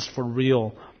 And this is for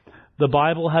real. The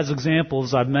Bible has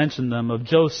examples, I've mentioned them, of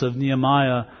Joseph,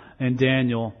 Nehemiah, and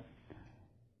Daniel.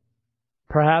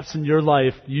 Perhaps in your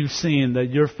life you've seen that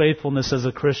your faithfulness as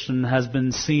a Christian has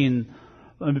been seen.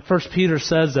 1 Peter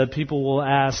says that people will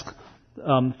ask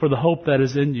for the hope that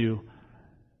is in you.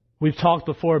 We've talked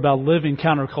before about living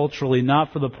counterculturally,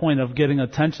 not for the point of getting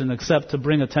attention, except to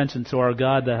bring attention to our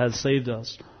God that has saved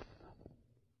us.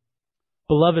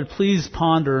 Beloved, please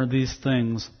ponder these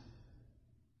things.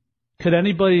 Could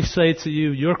anybody say to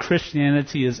you, your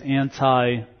Christianity is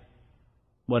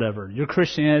anti-whatever? Your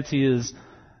Christianity is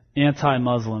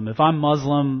anti-Muslim. If I'm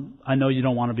Muslim, I know you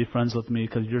don't want to be friends with me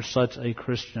because you're such a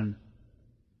Christian.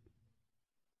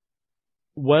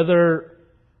 Whether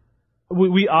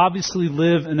we obviously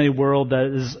live in a world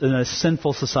that is in a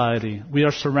sinful society. We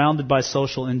are surrounded by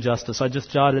social injustice. I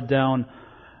just jotted down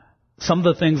some of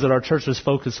the things that our church's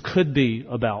focus could be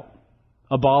about.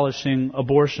 Abolishing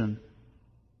abortion.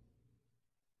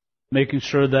 Making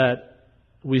sure that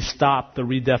we stop the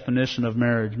redefinition of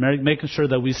marriage. Making sure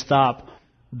that we stop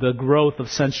the growth of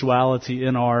sensuality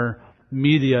in our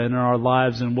media and in our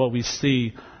lives and what we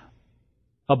see.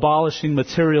 Abolishing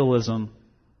materialism.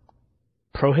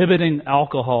 Prohibiting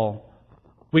alcohol.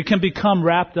 We can become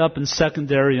wrapped up in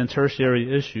secondary and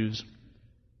tertiary issues.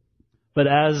 But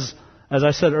as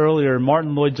I said earlier,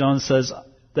 Martin Lloyd-Jones says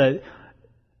that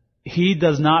he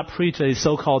does not preach a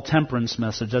so-called temperance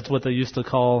message. That's what they used to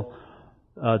call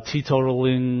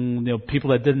teetotaling, people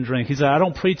that didn't drink. He said, I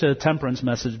don't preach a temperance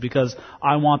message because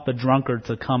I want the drunkard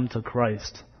to come to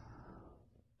Christ.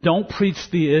 Don't preach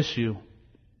the issue.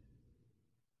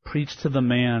 Preach to the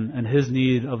man and his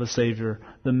need of a Savior.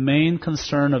 The main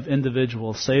concern of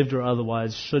individuals, saved or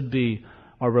otherwise, should be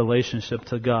our relationship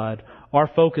to God. our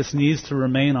focus needs to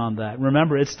remain on that.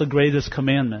 Remember, it's the greatest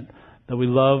commandment, that we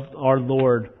love our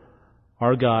Lord,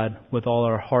 our God, with all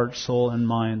our heart, soul, and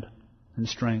mind and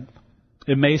strength.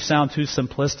 It may sound too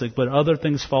simplistic, but other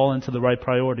things fall into the right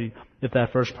priority if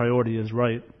that first priority is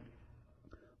right.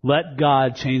 Let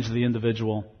God change the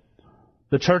individual.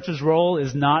 The church's role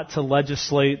is not to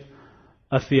legislate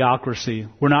a theocracy.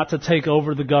 We're not to take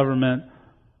over the government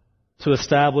to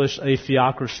establish a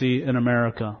theocracy in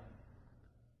America.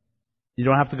 You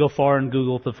don't have to go far in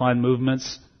Google to find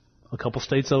movements a couple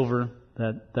states over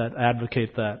that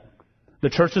advocate that. The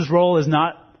church's role is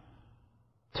not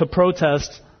to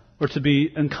protest or to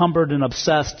be encumbered and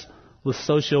obsessed with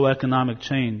socioeconomic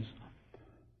change.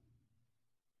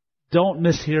 Don't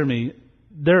mishear me.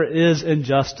 There is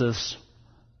injustice,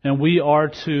 and we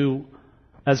are to,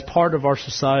 as part of our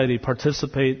society,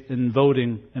 participate in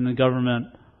voting in the government,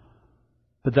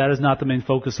 but that is not the main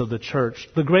focus of the church.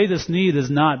 The greatest need is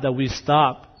not that we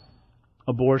stop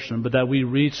abortion, but that we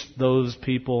reach those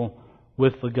people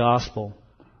with the gospel,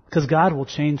 because God will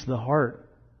change the heart.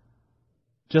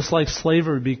 Just like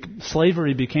slavery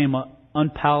became an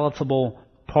unpalatable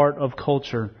part of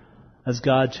culture as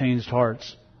God changed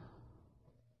hearts,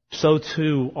 so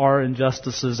too our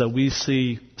injustices that we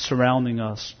see surrounding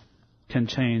us can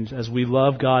change as we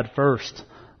love God first,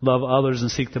 love others,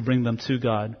 and seek to bring them to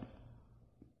God.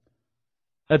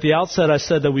 At the outset, I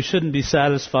said that we shouldn't be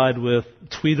satisfied with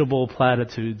tweetable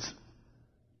platitudes,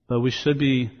 but we should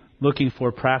be looking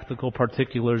for practical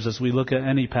particulars as we look at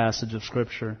any passage of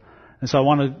Scripture. And so I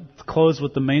want to close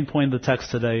with the main point of the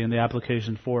text today and the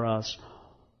application for us.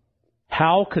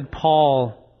 How could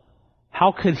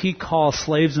he call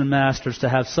slaves and masters to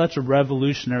have such a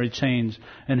revolutionary change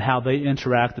in how they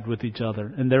interacted with each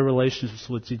other, in their relationships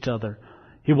with each other?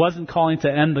 He wasn't calling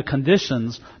to end the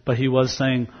conditions, but he was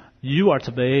saying, you are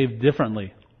to behave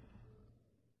differently.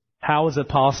 How is it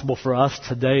possible for us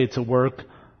today to work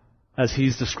as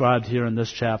he's described here in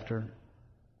this chapter?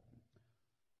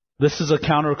 This is a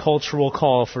countercultural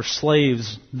call for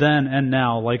slaves then and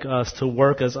now, like us, to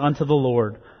work as unto the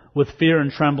Lord, with fear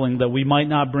and trembling, that we might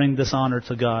not bring dishonor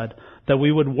to God, that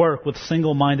we would work with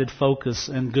single-minded focus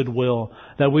and goodwill,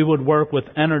 that we would work with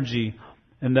energy,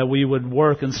 and that we would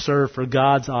work and serve for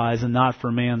God's eyes and not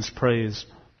for man's praise.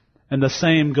 And the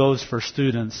same goes for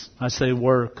students. I say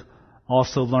work,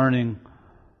 also learning,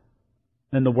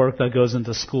 and the work that goes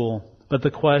into school. But the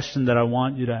question that I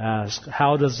want you to ask,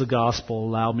 how does the gospel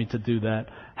allow me to do that?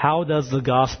 How does the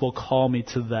gospel call me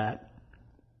to that?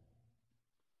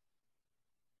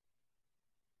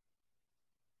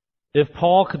 If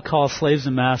Paul could call slaves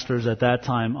and masters at that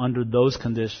time under those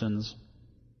conditions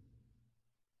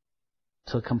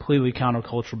to completely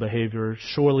countercultural behavior,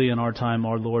 surely in our time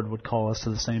our Lord would call us to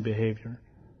the same behavior.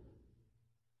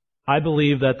 I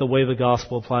believe that the way the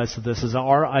gospel applies to this is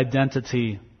our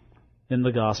identity in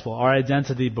the gospel, our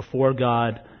identity before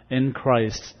God in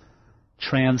Christ,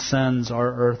 transcends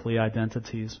our earthly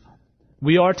identities.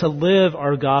 We are to live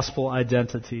our gospel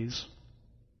identities.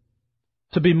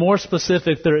 To be more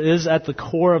specific, there is at the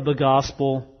core of the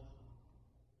gospel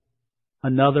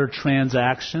another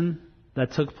transaction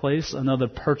that took place, another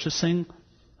purchasing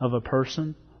of a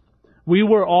person. We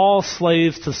were all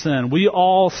slaves to sin. We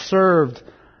all served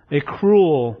a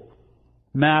cruel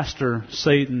master,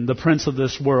 Satan, the prince of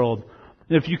this world.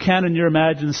 If you can in your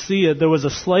imagination see it, there was a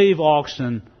slave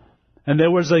auction, and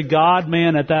there was a God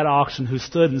man at that auction who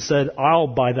stood and said, I'll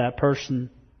buy that person.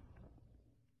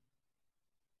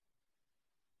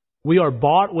 We are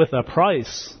bought with a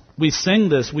price. We sing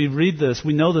this, we read this,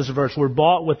 we know this verse. We're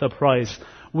bought with a price.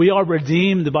 We are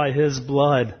redeemed by His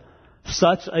blood.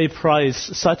 Such a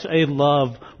price, such a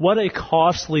love. What a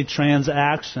costly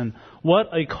transaction. What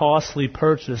a costly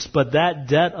purchase. But that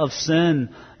debt of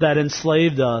sin that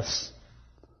enslaved us,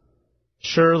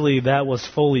 surely that was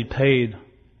fully paid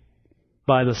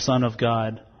by the Son of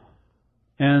God.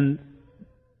 And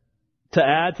to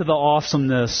add to the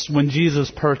awesomeness, when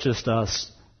Jesus purchased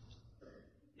us,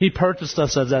 He purchased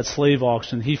us at that slave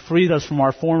auction. He freed us from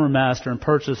our former master and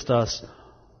purchased us.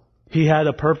 He had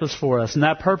a purpose for us, and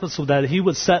that purpose was that He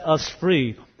would set us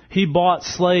free. He bought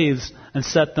slaves and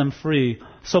set them free.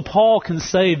 So Paul can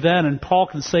say then, and Paul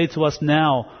can say to us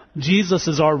now, Jesus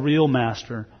is our real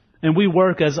master, and we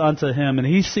work as unto Him, and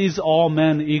He sees all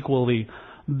men equally.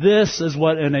 This is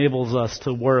what enables us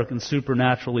to work in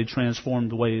supernaturally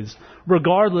transformed ways,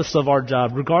 regardless of our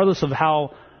job, regardless of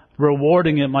how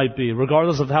rewarding it might be,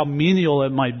 regardless of how menial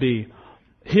it might be.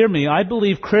 Hear me, I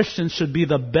believe Christians should be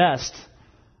the best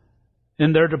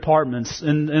in their departments,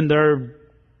 in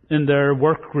their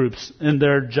work groups, in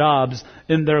their jobs,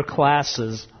 in their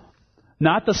classes.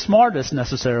 Not the smartest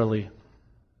necessarily,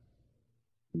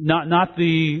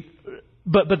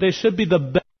 but they should be the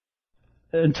best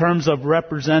in terms of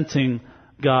representing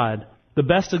God. The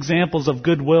best examples of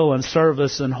goodwill and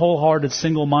service and wholehearted,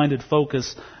 single-minded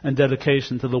focus and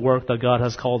dedication to the work that God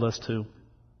has called us to.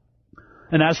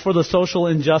 And as for the social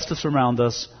injustice around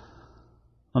us,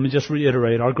 let me just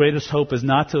reiterate, our greatest hope is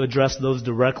not to address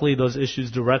those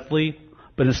issues directly,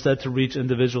 but instead to reach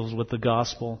individuals with the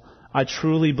gospel. I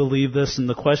truly believe this, and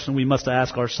the question we must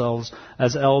ask ourselves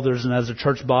as elders and as a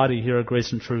church body here at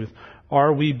Grace and Truth,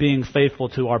 are we being faithful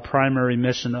to our primary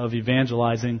mission of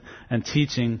evangelizing and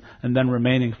teaching and then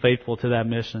remaining faithful to that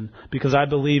mission? Because I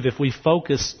believe if we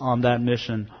focus on that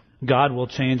mission, God will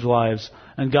change lives,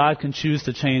 and God can choose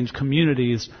to change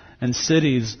communities and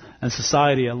cities and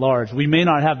society at large. We may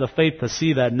not have the faith to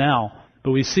see that now,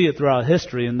 but we see it throughout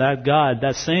history, and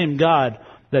that same God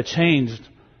that changed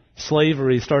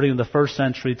slavery starting in the first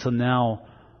century to now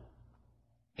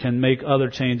can make other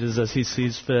changes as He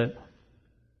sees fit.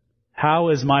 How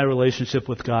is my relationship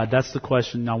with God? That's the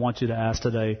question I want you to ask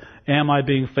today. Am I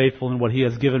being faithful in what He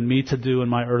has given me to do in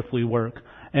my earthly work?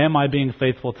 Am I being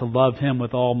faithful to love Him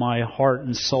with all my heart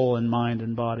and soul and mind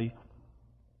and body?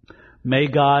 May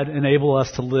God enable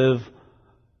us to live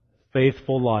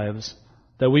faithful lives,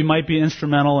 that we might be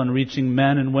instrumental in reaching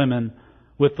men and women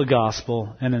with the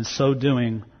gospel, and in so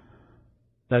doing,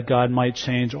 that God might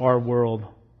change our world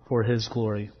for His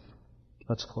glory.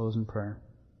 Let's close in prayer.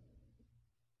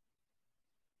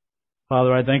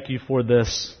 Father, I thank You for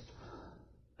this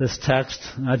text.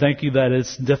 And I thank You that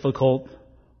it's difficult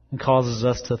and causes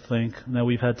us to think, and that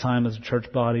we've had time as a church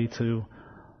body to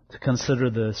consider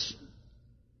this.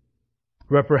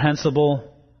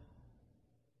 Reprehensible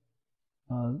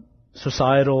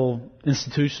societal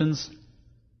institutions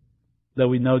that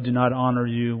we know do not honor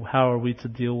You. How are we to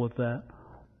deal with that?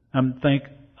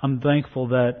 I'm thankful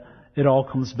that it all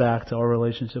comes back to our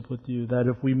relationship with You, that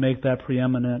if we make that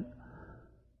preeminent,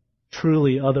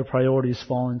 truly other priorities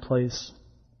fall in place.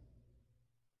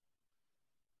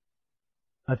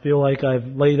 I feel like I've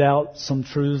laid out some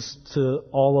truths to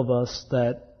all of us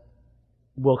that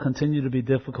will continue to be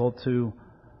difficult to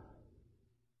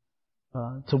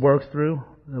work through.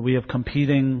 We have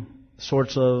competing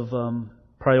sorts of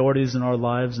priorities in our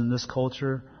lives in this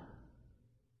culture.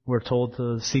 We're told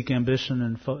to seek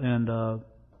ambition and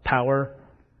power,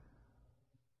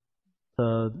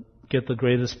 to get the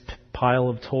greatest pile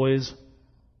of toys.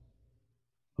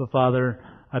 But Father,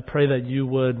 I pray that You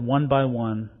would, one by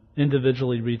one,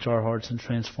 individually reach our hearts and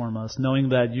transform us, knowing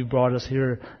that You brought us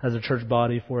here as a church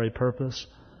body for a purpose.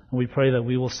 And we pray that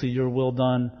we will see Your will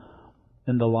done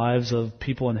in the lives of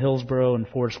people in Hillsborough and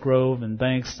Forest Grove and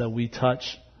Banks that we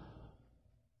touch,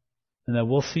 and that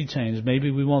we'll see change.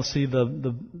 Maybe we won't see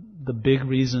the big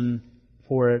reason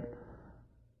for it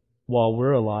while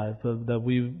we're alive, but that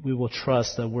we will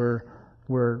trust that we're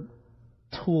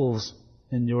tools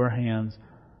in Your hands.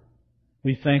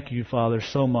 We thank You, Father,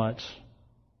 so much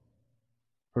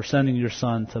for sending Your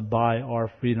Son to buy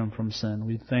our freedom from sin.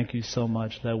 We thank You so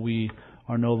much that we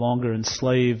are no longer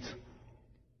enslaved,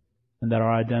 and that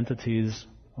our identities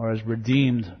are as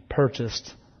redeemed,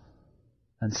 purchased,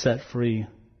 and set free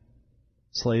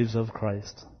slaves of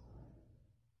Christ.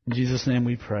 In Jesus' name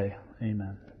we pray.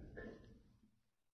 Amen.